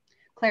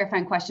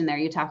 Clarifying question there. Are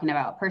you talking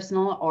about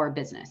personal or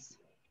business?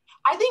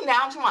 I think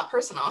now I'm talking about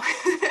personal.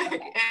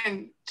 Okay.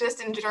 And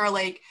just in general,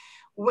 like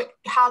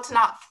how to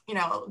not, you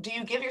know, do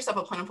you give yourself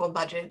a plentiful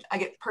budget? I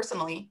get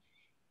personally.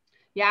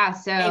 Yeah.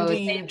 So for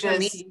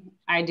me,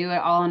 I do it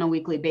all on a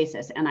weekly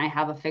basis and I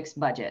have a fixed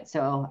budget.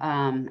 So,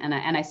 and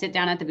I sit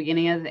down at the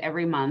beginning of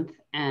every month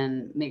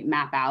and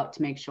map out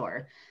to make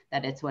sure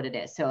that it's what it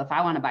is. So if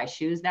I want to buy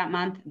shoes that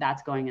month,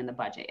 that's going in the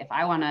budget. If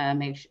I want to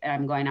make sure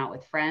I'm going out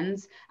with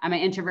friends, I'm an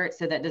introvert,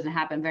 so that doesn't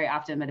happen very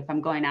often. But if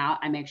I'm going out,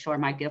 I make sure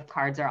my gift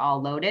cards are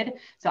all loaded.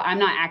 So I'm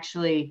not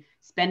actually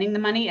spending the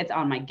money, it's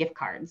on my gift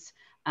cards.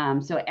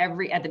 So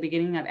at the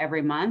beginning of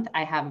every month,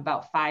 I have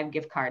about 5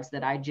 gift cards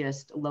that I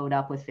just load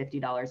up with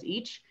 $50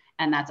 each.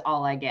 And that's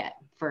all I get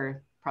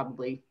for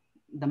probably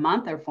the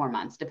month or 4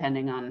 months,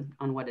 depending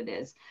on what it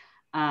is.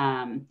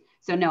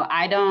 So no,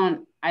 I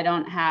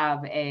don't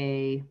have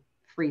a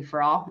free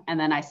for all. And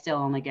then I still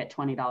only get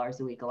 $20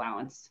 a week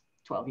allowance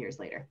 12 years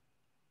later.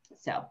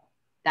 So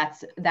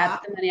that's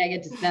the money I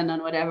get to spend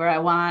on whatever I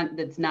want.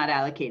 That's not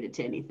allocated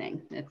to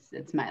anything.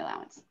 It's my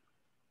allowance.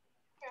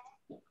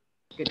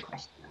 Good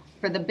question.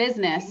 For the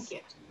business,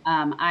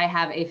 I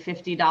have a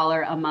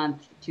 $50 a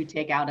month to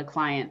take out a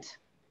client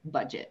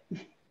budget.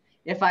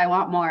 if I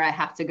want more, I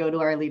have to go to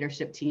our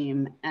leadership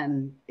team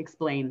and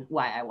explain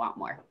why I want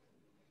more.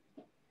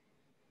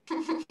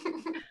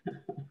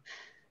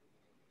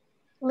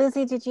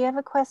 Lizzie, did you have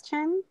a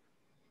question?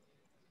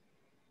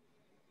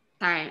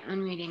 Sorry,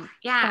 I'm reading.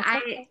 Yeah, That's I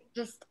okay.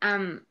 just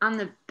on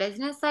the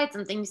business side,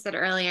 something you said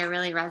earlier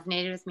really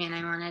resonated with me, and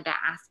I wanted to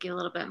ask you a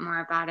little bit more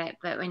about it.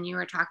 But when you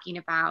were talking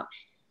about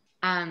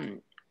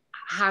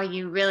how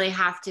you really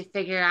have to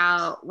figure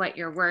out what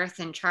you're worth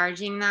and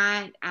charging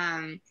that,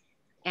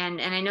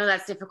 and I know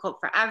that's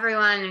difficult for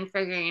everyone and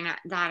figuring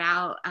that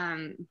out.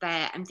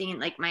 But I'm thinking,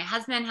 like, my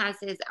husband has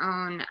his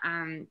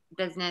own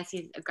business.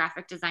 He's a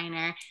graphic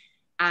designer.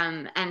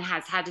 And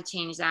has had to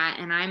change that.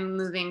 And I'm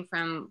moving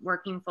from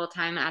working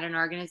full-time at an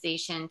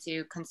organization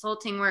to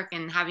consulting work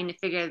and having to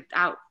figure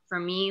out for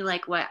me,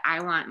 like, what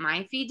I want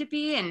my fee to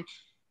be. And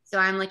so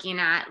I'm looking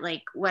at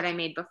like what I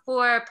made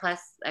before, plus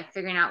like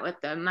figuring out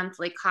what the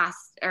monthly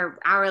cost or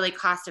hourly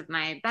cost of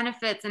my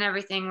benefits and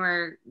everything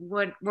were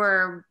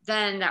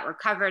then that were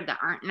covered that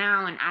aren't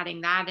now, and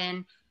adding that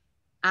in.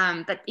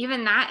 But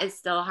even that is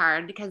still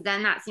hard, because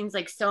then that seems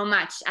like so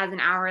much as an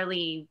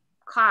hourly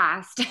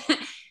cost.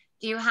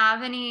 Do you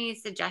have any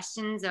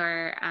suggestions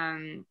or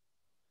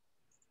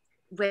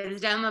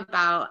wisdom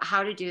about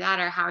how to do that,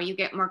 or how you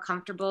get more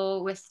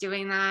comfortable with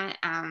doing that?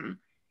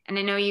 And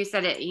I know you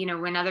said it, you know,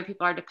 when other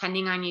people are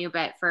depending on you,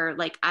 but for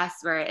like us,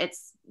 where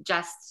it's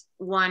just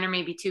one or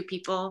maybe two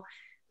people,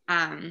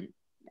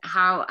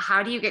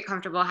 how do you get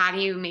comfortable? How do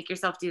you make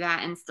yourself do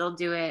that and still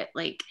do it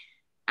like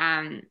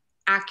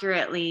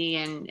accurately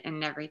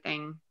and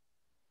everything?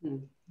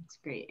 That's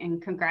great.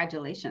 And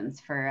congratulations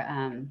for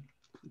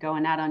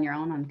going out on your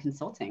own on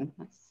consulting.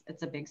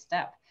 It's a big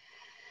step.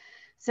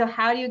 So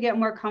how do you get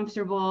more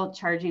comfortable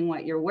charging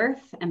what you're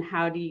worth, and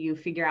how do you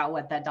figure out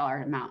what that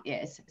dollar amount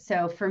is?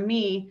 So for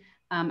me,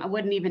 I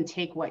wouldn't even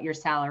take what your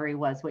salary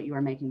was, what you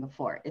were making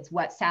before. It's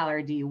what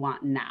salary do you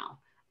want now?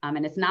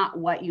 And it's not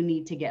what you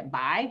need to get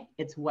by,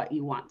 it's what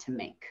you want to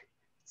make.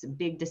 It's a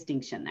big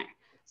distinction there.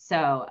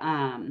 So,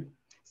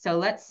 so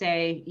let's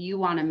say you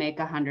want to make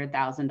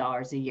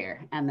 $100,000 a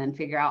year, and then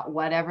figure out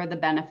whatever the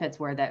benefits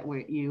were that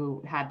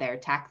you had there,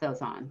 tack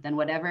those on. Then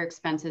whatever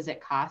expenses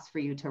it costs for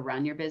you to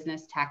run your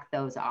business, tack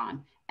those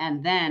on.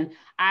 And then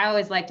I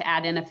always like to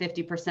add in a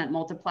 50%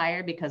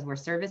 multiplier, because we're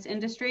service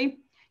industry.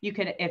 You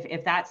could,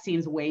 if that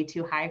seems way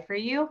too high for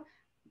you,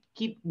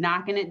 keep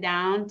knocking it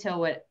down till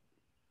what,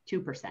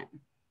 2%.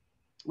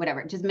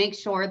 Whatever, just make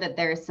sure that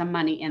there's some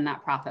money in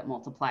that profit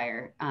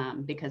multiplier,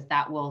 because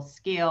that will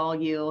scale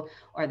you,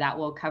 or that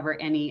will cover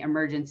any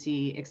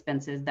emergency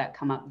expenses that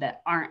come up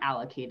that aren't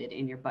allocated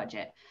in your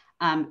budget.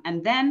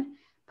 And then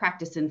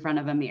practice in front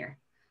of a mirror.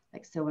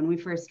 Like, so when we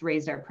first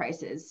raised our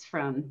prices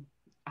from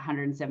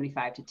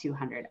 175 to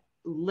 200,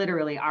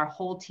 literally our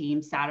whole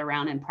team sat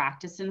around and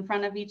practiced in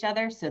front of each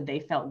other, so they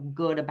felt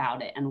good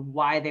about it and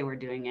why they were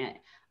doing it.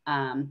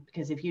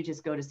 Because if you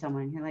just go to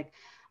someone and you're like,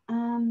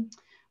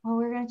 well,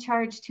 we're going to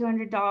charge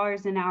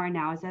 $200 an hour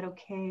now, is that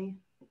okay?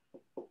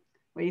 What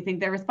do you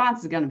think their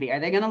response is going to be? Are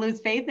they going to lose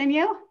faith in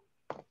you?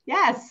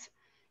 Yes.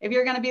 If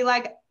you're going to be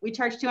like, we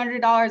charge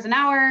 $200 an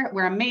hour,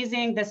 we're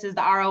amazing, this is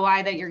the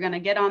ROI that you're going to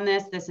get on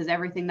this, this is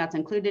everything that's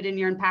included in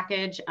your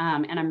package,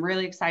 and I'm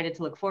really excited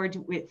to look forward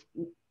to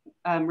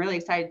I'm really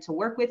excited to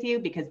work with you,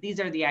 because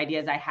these are the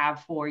ideas I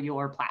have for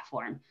your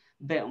platform.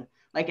 Boom.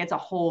 Like, it's a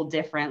whole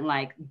different,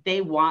 like,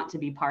 they want to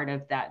be part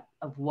of that,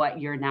 of what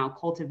you're now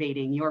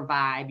cultivating, your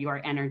vibe,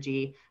 your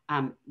energy,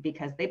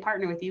 because they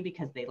partner with you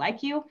because they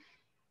like you.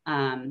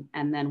 And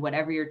then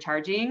whatever you're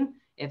charging,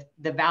 if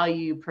the value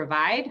you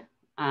provide,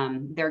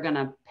 they're going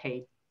to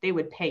pay, they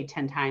would pay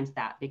 10 times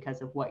that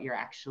because of what you're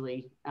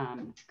actually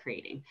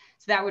creating.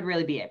 So that would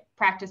really be it.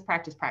 Practice,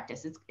 practice,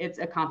 practice. It's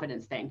a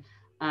confidence thing.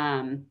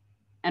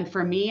 And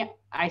for me,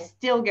 I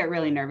still get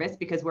really nervous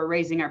because we're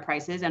raising our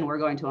prices and we're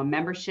going to a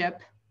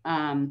membership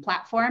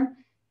platform.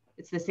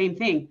 It's the same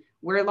thing.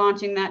 We're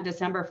launching that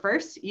December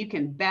 1st. You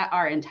can bet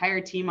our entire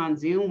team on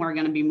Zoom, we're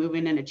going to be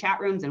moving into chat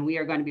rooms, and we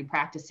are going to be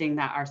practicing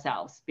that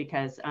ourselves,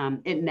 because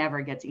it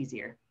never gets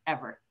easier,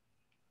 ever,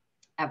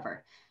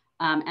 ever.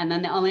 And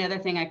then the only other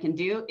thing I can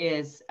do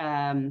is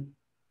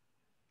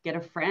get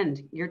a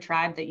friend, your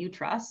tribe that you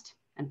trust,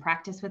 and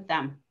practice with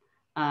them.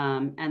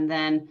 And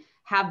then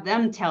have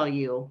them tell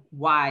you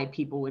why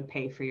people would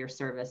pay for your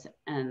service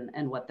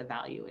and what the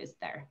value is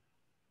there.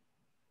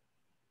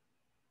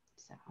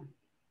 So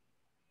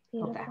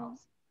hope that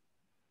helps.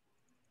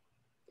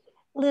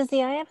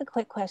 Lizzie, I have a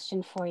quick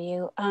question for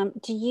you.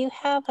 Do you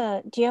have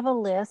a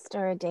list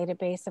or a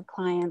database of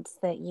clients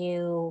that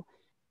you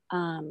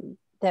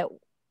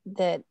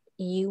that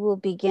you will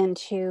begin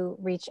to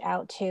reach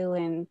out to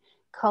and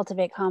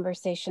cultivate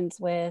conversations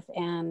with,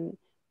 and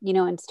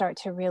and start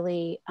to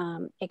really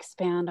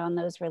expand on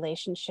those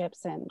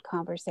relationships and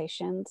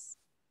conversations?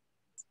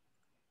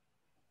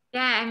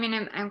 Yeah, I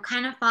mean, I'm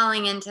kind of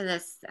falling into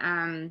this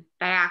by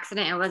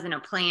accident. It wasn't a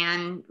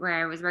plan where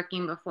I was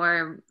working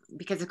before,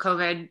 because of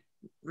COVID,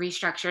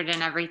 restructured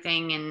and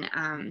everything,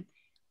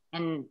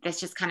 and this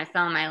just kind of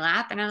fell in my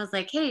lap, and I was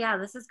like, hey, yeah,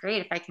 this is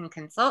great if I can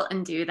consult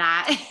and do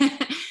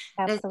that.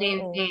 the same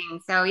Absolutely. thing.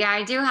 So yeah,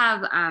 I do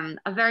have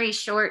a very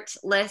short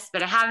list,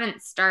 but I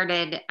haven't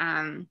started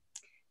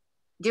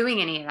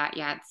doing any of that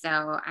yet. So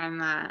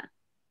I'm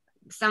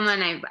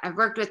someone I've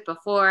worked with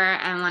before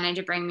and wanted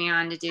to bring me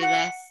on to do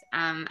this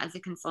as a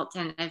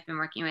consultant I've been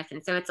working with.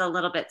 And so it's a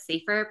little bit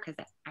safer because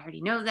I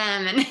already know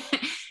them and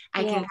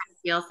I can kind of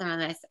feel some of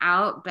this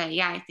out. But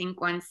yeah, I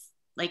think once,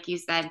 like you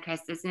said,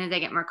 Chris, as soon as I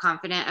get more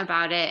confident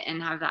about it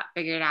and have that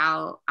figured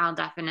out, I'll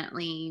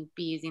definitely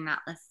be using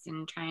that list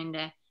and trying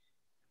to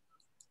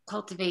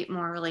cultivate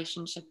more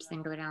relationships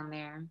and go down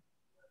there.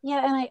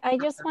 Yeah, and I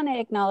just want to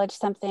acknowledge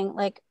something.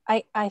 Like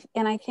I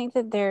think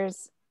that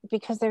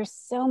because there's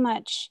so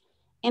much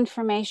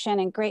information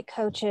and great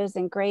coaches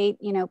and great,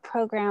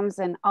 programs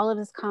and all of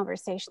this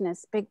conversation,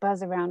 this big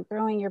buzz around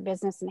growing your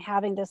business and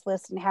having this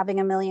list and having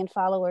 1 million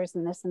followers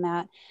and this and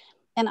that.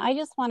 And I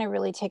just want to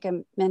really take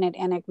a minute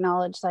and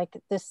acknowledge like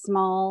this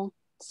small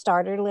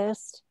starter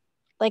list,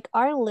 like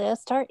our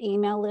list, our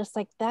email list,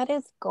 like that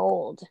is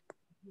gold.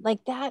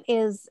 Like there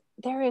is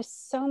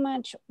so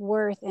much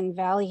worth and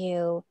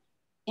value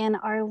in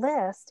our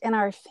list and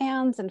our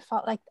fans and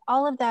like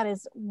all of that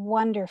is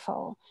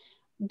wonderful.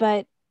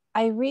 But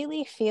I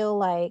really feel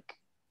like,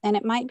 and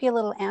it might be a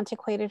little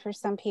antiquated for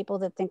some people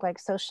that think like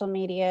social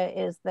media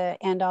is the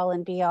end all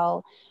and be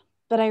all.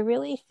 But I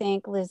really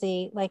think,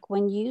 Lizzie, like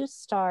when you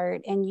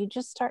start and you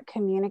just start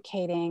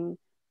communicating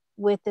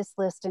with this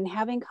list and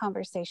having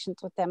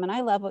conversations with them, and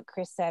I love what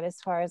Chris said as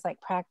far as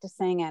like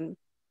practicing and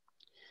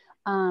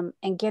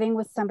getting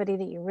with somebody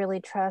that you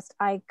really trust.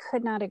 I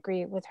could not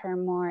agree with her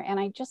more. And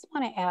I just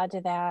want to add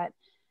to that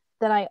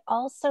I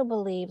also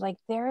believe like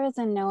there is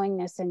a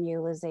knowingness in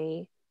you,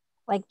 Lizzie.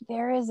 Like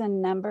there is a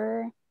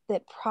number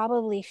that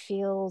probably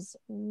feels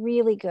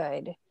really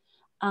good.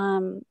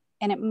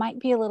 And it might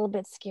be a little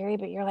bit scary,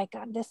 but you're like,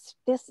 God,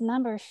 this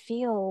number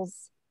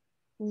feels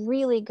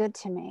really good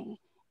to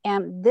me.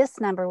 And this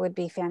number would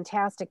be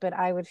fantastic, but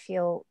I would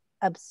feel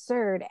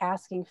absurd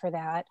asking for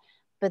that.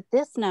 But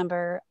this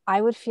number, I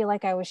would feel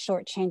like I was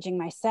shortchanging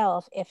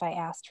myself if I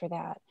asked for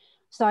that.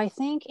 So I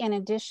think in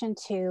addition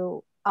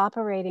to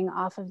operating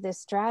off of this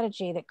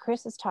strategy that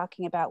Chris is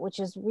talking about, which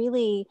is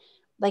really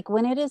like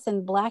when it is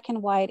in black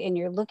and white and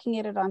you're looking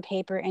at it on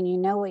paper and you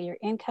know what your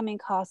incoming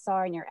costs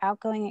are and your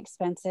outgoing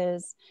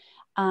expenses,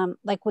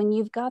 like when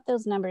you've got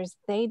those numbers,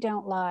 they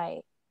don't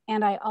lie.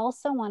 And I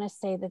also want to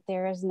say that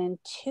there is an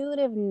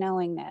intuitive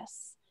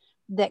knowingness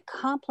that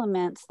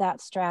complements that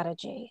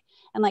strategy.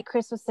 And like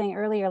Chris was saying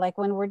earlier, like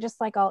when we're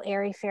just like all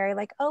airy fairy,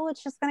 like, oh,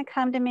 it's just going to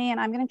come to me and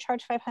I'm going to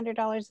charge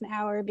 $500 an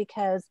hour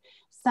because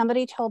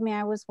somebody told me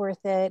I was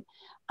worth it.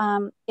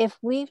 If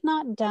we've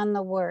not done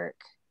the work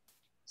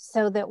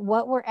so that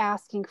what we're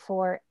asking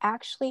for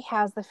actually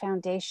has the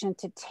foundation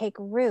to take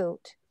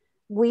root,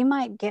 we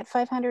might get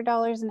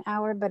 $500 an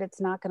hour, but it's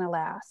not going to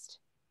last,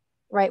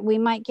 right? We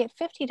might get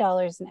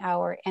 $50 an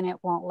hour and it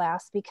won't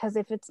last because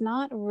if it's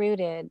not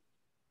rooted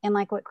in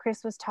like what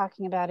Chris was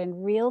talking about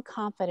in real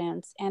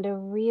confidence and a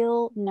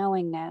real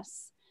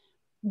knowingness,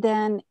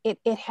 then it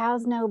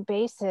has no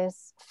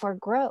basis for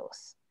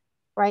growth,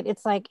 right?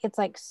 It's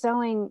like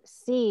sowing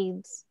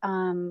seeds,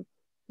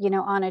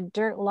 on a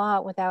dirt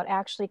lot without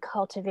actually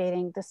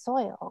cultivating the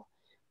soil.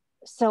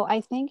 So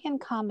I think in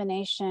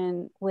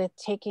combination with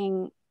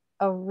taking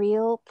a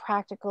real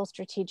practical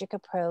strategic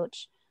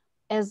approach,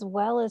 as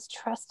well as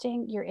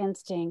trusting your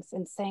instincts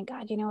and saying,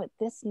 God, you know what,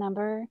 this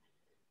number,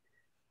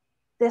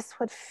 this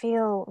would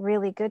feel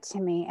really good to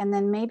me. And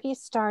then maybe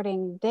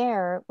starting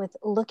there with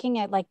looking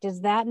at like,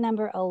 does that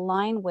number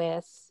align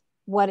with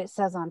what it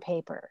says on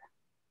paper?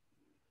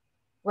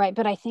 Right.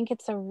 But I think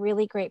it's a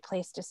really great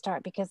place to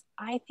start because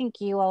I think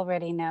you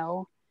already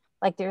know,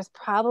 like there's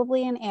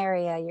probably an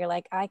area you're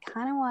like, I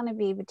kind of want to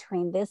be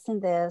between this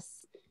and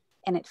this.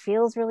 And it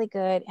feels really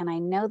good. And I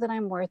know that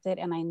I'm worth it.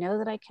 And I know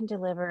that I can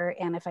deliver.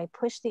 And if I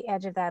push the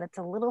edge of that, it's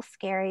a little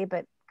scary,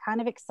 but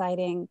kind of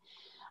exciting.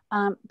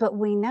 But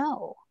we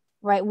know,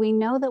 right? We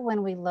know that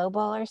when we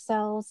lowball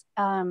ourselves,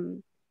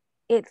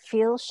 it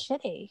feels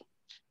shitty.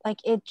 Like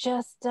it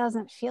just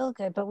doesn't feel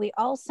good. But we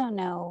also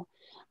know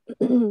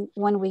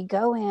when we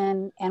go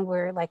in and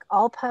we're like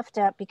all puffed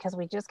up because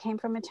we just came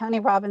from a Tony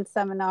Robbins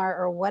seminar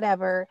or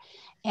whatever,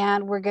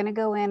 and we're going to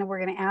go in and we're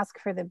going to ask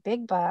for the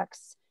big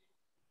bucks,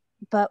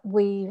 but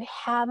we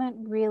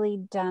haven't really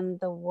done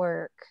the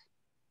work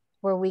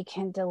where we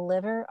can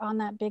deliver on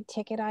that big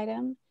ticket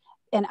item.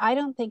 And I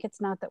don't think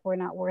it's not that we're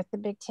not worth the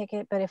big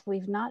ticket, but if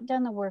we've not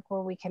done the work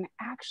where we can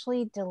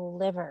actually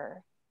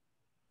deliver,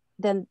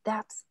 then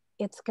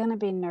it's going to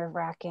be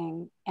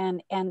nerve-wracking.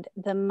 And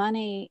the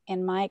money,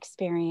 in my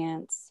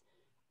experience,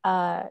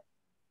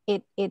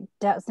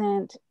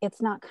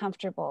 it's not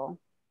comfortable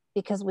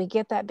because we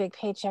get that big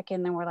paycheck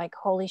and then we're like,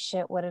 holy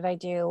shit, what did I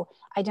do?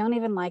 I don't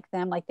even like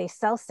them. Like they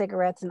sell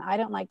cigarettes and I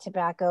don't like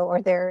tobacco,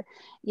 or they're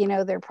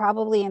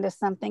probably into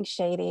something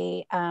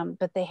shady.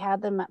 But they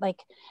had them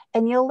like,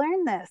 and you'll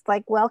learn this,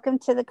 like, welcome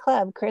to the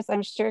club, Chris.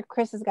 I'm sure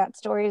Chris has got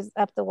stories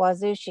up the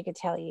wazoo she could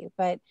tell you,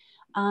 but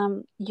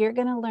you're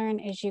going to learn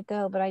as you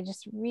go. But I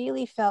just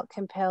really felt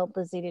compelled,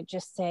 Lizzie, to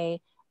just say,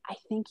 I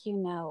think,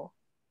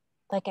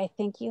 Like, I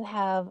think you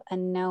have a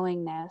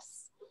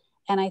knowingness.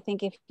 And I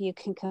think if you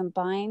can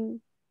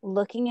combine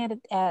looking at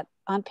it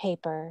on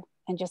paper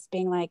and just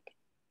being like,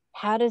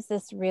 how does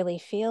this really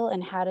feel?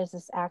 And how does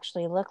this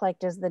actually look like?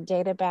 Does the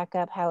data back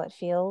up how it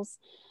feels?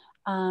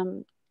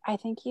 I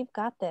think you've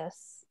got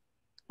this.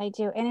 I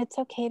do. And it's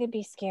okay to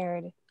be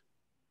scared.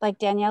 Like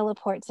Danielle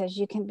Laporte says,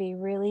 you can be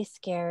really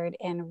scared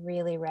and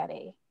really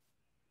ready.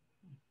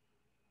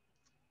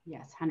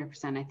 Yes,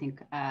 100%. I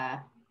think, I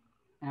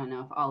don't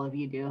know if all of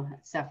you do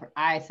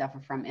I suffer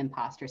from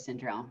imposter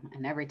syndrome.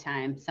 And every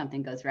time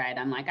something goes right,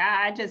 I'm like,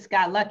 I just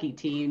got lucky,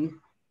 team.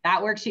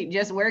 That worksheet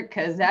just worked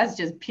because that's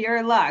just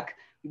pure luck.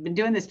 We've been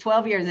doing this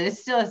 12 years and it's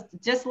still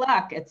just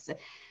luck. It's so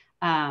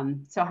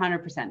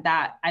 100%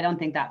 that I don't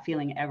think that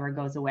feeling ever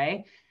goes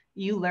away.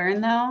 You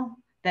learn though,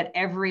 that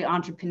every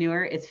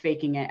entrepreneur is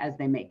faking it as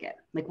they make it.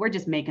 Like we're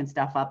just making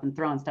stuff up and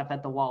throwing stuff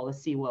at the wall to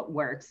see what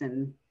works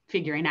and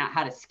figuring out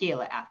how to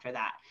scale it after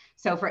that.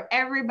 So for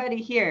everybody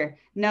here,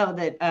 know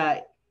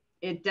that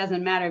it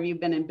doesn't matter if you've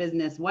been in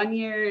business 1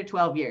 year,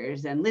 12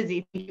 years. And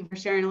Lizzie, thank you for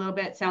sharing a little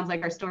bit. Sounds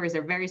like our stories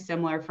are very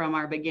similar from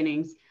our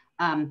beginnings.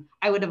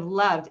 I would have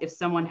loved if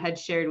someone had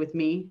shared with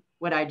me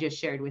what I just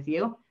shared with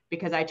you,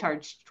 because I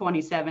charged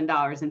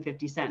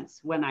 $27.50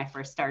 when I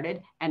first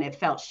started and it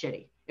felt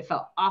shitty. It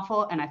felt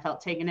awful and I felt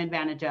taken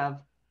advantage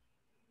of.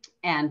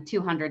 And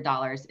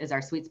 $200 is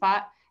our sweet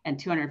spot, and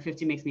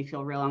 $250 makes me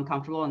feel real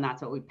uncomfortable, and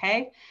that's what we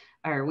pay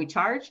or we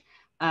charge.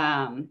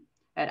 But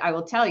I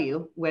will tell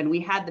you, when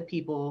we had the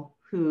people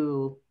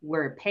who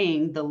were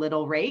paying the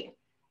little rate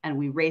and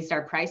we raised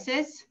our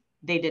prices,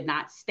 they did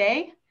not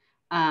stay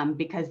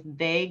because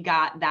they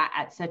got that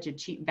at such a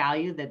cheap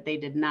value that they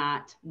did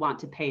not want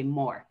to pay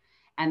more.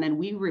 And then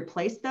we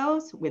replaced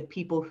those with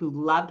people who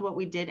loved what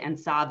we did and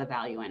saw the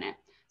value in it.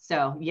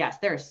 So yes,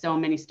 there are so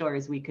many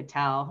stories we could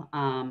tell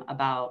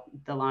about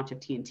the launch of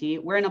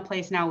TNT. We're in a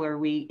place now where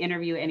we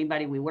interview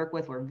anybody we work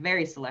with. We're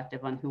very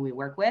selective on who we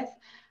work with.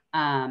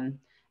 And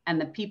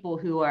the people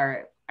who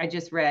are, I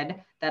just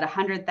read that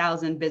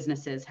 100,000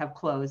 businesses have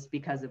closed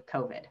because of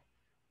COVID,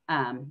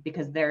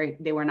 because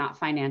they were not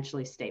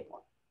financially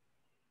stable.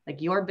 Like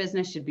your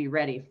business should be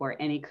ready for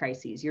any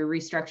crises. Your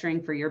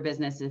restructuring for your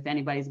business, if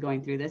anybody's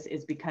going through this,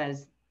 is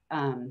because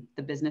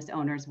the business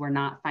owners were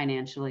not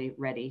financially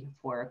ready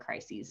for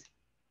crises.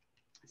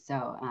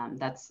 So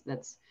that's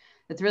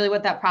really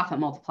what that profit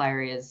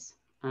multiplier is,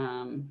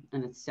 and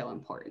it's so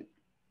important.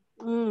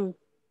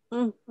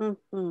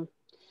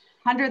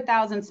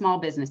 100,000 small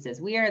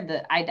businesses. We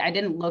are I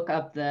didn't look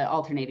up the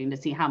alternating to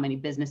see how many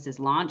businesses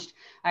launched.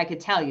 I could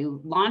tell you,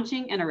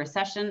 launching in a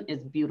recession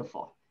is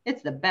beautiful.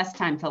 It's the best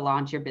time to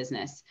launch your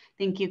business.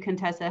 Thank you,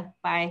 Contessa.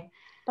 Bye.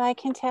 Bye,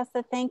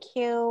 Contessa. Thank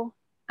you.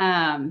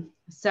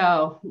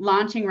 So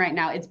launching right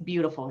now, it's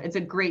beautiful. It's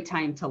a great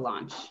time to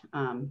launch.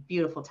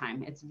 Beautiful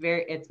time.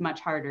 It's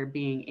much harder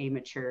being a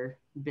mature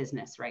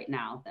business right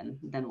now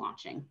than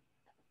launching.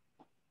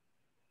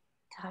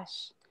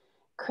 Gosh,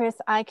 Chris,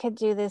 I could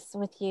do this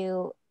with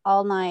you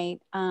all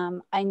night.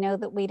 I know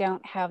that we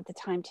don't have the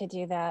time to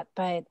do that,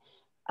 but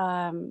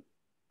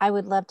I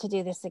would love to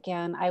do this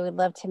again. I would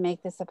love to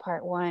make this a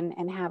part 1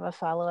 and have a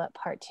follow-up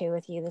part 2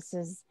 with you. This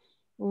is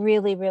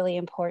really, really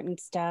important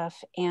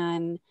stuff.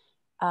 And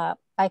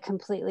I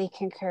completely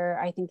concur.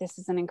 I think this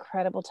is an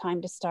incredible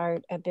time to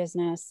start a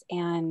business,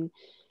 and,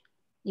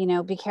 you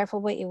know, be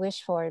careful what you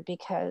wish for,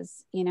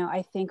 because, you know,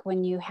 I think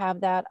when you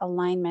have that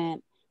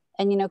alignment,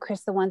 and, you know,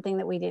 Chris, the one thing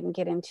that we didn't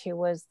get into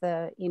was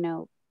the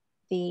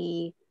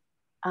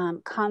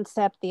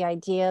concept, the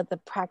idea, the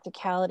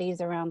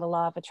practicalities around the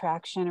law of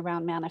attraction,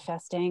 around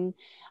manifesting.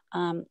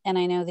 And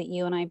I know that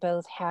you and I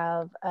both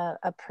have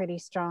a pretty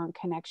strong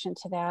connection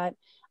to that.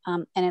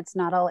 And it's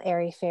not all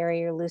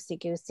airy-fairy or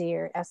loosey-goosey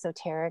or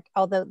esoteric,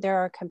 although there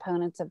are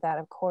components of that,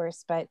 of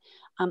course, but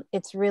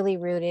it's really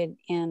rooted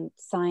in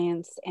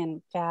science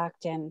and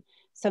fact. And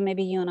so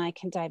maybe you and I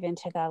can dive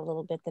into that a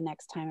little bit the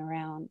next time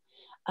around.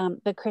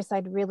 But Chris,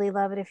 I'd really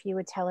love it if you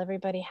would tell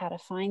everybody how to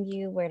find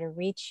you, where to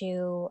reach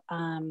you,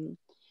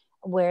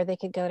 where they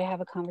could go to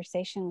have a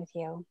conversation with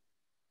you.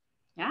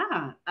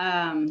 Yeah.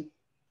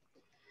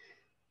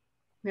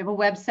 We have a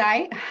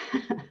website,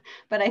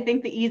 but I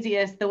think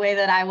the way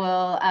that I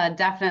will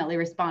definitely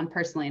respond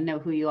personally and know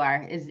who you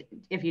are is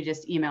if you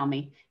just email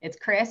me. It's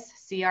Chris,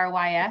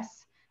 CRYS,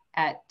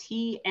 at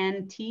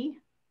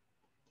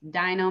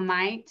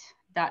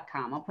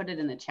tntdynamite.com. I'll put it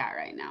in the chat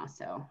right now.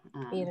 So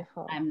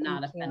beautiful. I'm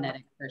not a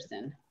phonetic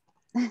person.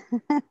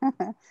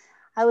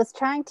 I was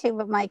trying to,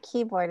 but my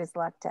keyboard is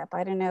locked up.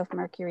 I don't know if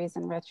Mercury's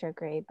in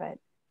retrograde, but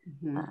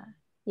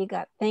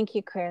thank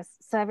you, Chris.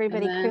 So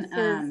everybody,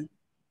 Chris's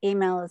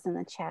email is in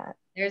the chat.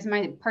 There's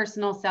my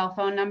personal cell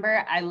phone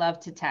number. I love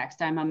to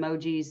text. I'm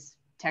emojis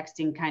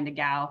texting kind of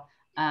gal.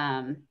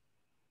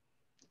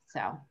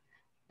 So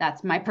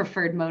that's my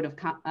preferred mode of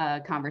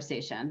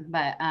conversation.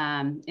 But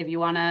if you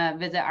want to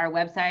visit our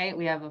website,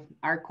 we have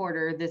our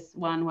quarter. This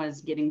one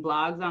was getting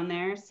blogs on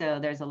there. So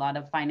there's a lot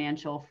of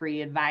financial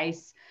free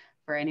advice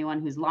for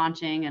anyone who's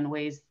launching and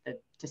ways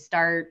to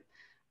start,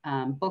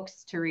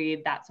 books to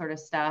read, that sort of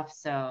stuff.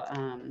 So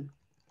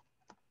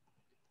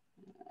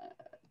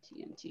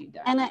TNT.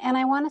 And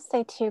I want to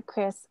say too,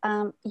 Chris,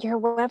 your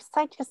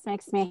website just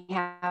makes me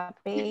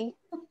happy.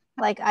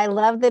 Like, I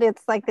love that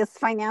it's like this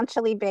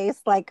financially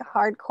based, like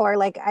hardcore,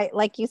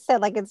 like you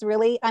said, like it's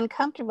really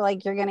uncomfortable.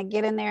 Like you're going to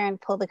get in there and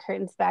pull the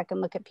curtains back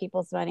and look at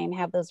people's money and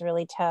have those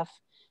really tough,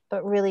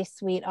 but really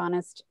sweet,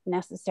 honest,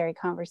 necessary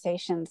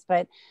conversations.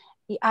 But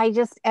I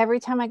just, every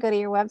time I go to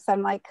your website,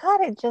 I'm like, God,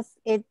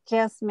 it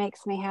just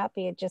makes me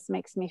happy. It just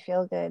makes me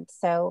feel good.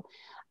 So,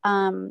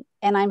 and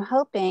I'm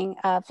hoping,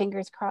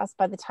 fingers crossed,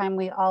 by the time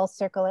we all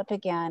circle up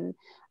again,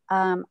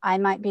 I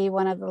might be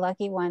one of the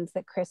lucky ones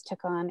that Chris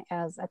took on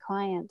as a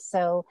client.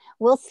 So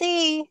we'll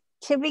see.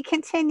 To be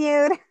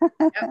continued.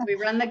 Yep, we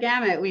run the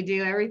gamut. We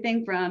do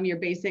everything from your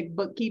basic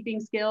bookkeeping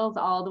skills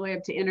all the way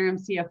up to interim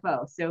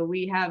CFO. So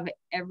we have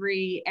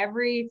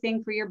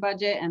everything for your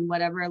budget, and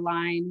whatever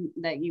line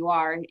that you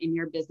are in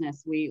your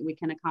business, we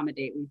can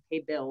accommodate. We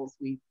pay bills,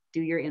 we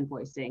do your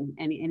invoicing,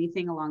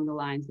 anything along the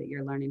lines that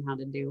you're learning how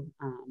to do.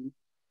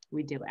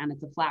 We do, and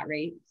it's a flat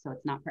rate, so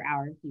it's not per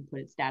hour. You put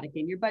it static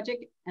in your budget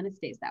and it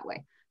stays that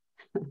way.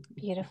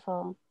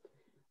 Beautiful.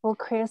 Well,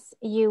 Chris,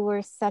 you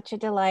were such a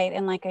delight.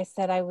 And like I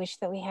said, I wish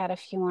that we had a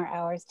few more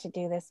hours to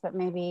do this, but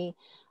maybe,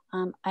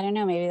 I don't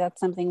know, maybe that's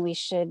something we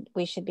should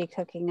be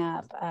cooking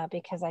up,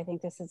 because I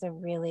think this is a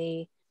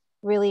really,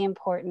 really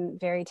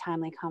important, very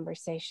timely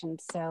conversation.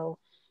 So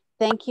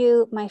thank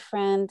you, my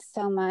friend,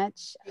 so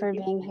much for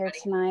being here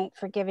tonight,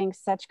 for giving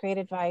such great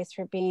advice,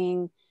 for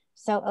being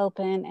so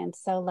open and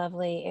so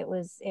lovely. It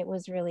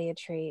was really a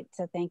treat.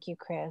 So thank you,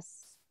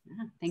 Chris.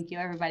 Yeah, thank you,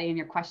 everybody. And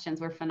your questions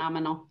were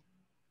phenomenal.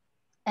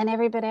 And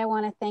everybody, I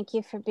want to thank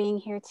you for being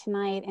here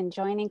tonight and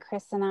joining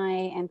Chris and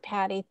I. And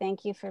Patty,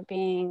 thank you for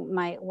being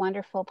my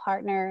wonderful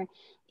partner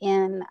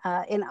in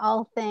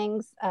all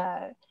things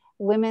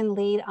Women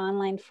Lead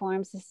Online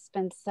Forums. This has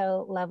been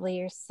so lovely.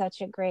 You're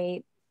such a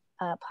great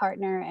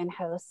partner and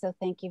host. So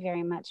thank you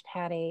very much,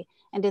 Patty.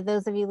 And to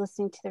those of you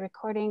listening to the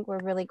recording,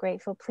 we're really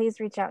grateful. Please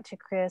reach out to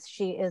Chris.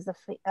 She is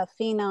a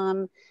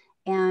phenom,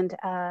 and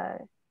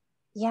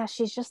yeah,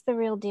 she's just the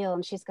real deal,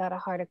 and she's got a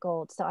heart of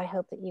gold. So I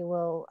hope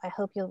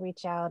you'll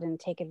reach out and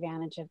take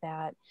advantage of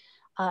that.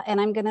 And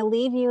I'm going to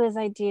leave you, as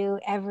I do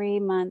every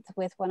month,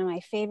 with one of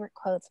my favorite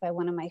quotes by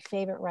one of my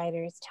favorite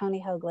writers,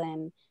 Tony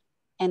Hoagland.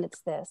 And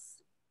it's this: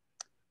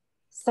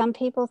 some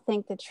people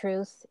think the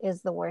truth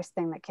is the worst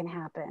thing that can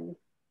happen.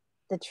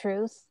 The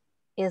truth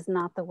is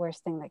not the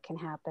worst thing that can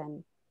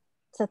happen.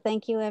 So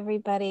thank you,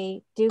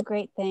 everybody. Do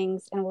great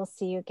things, and we'll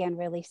see you again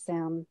really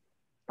soon.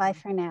 Bye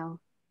for now.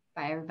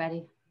 Bye,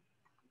 everybody.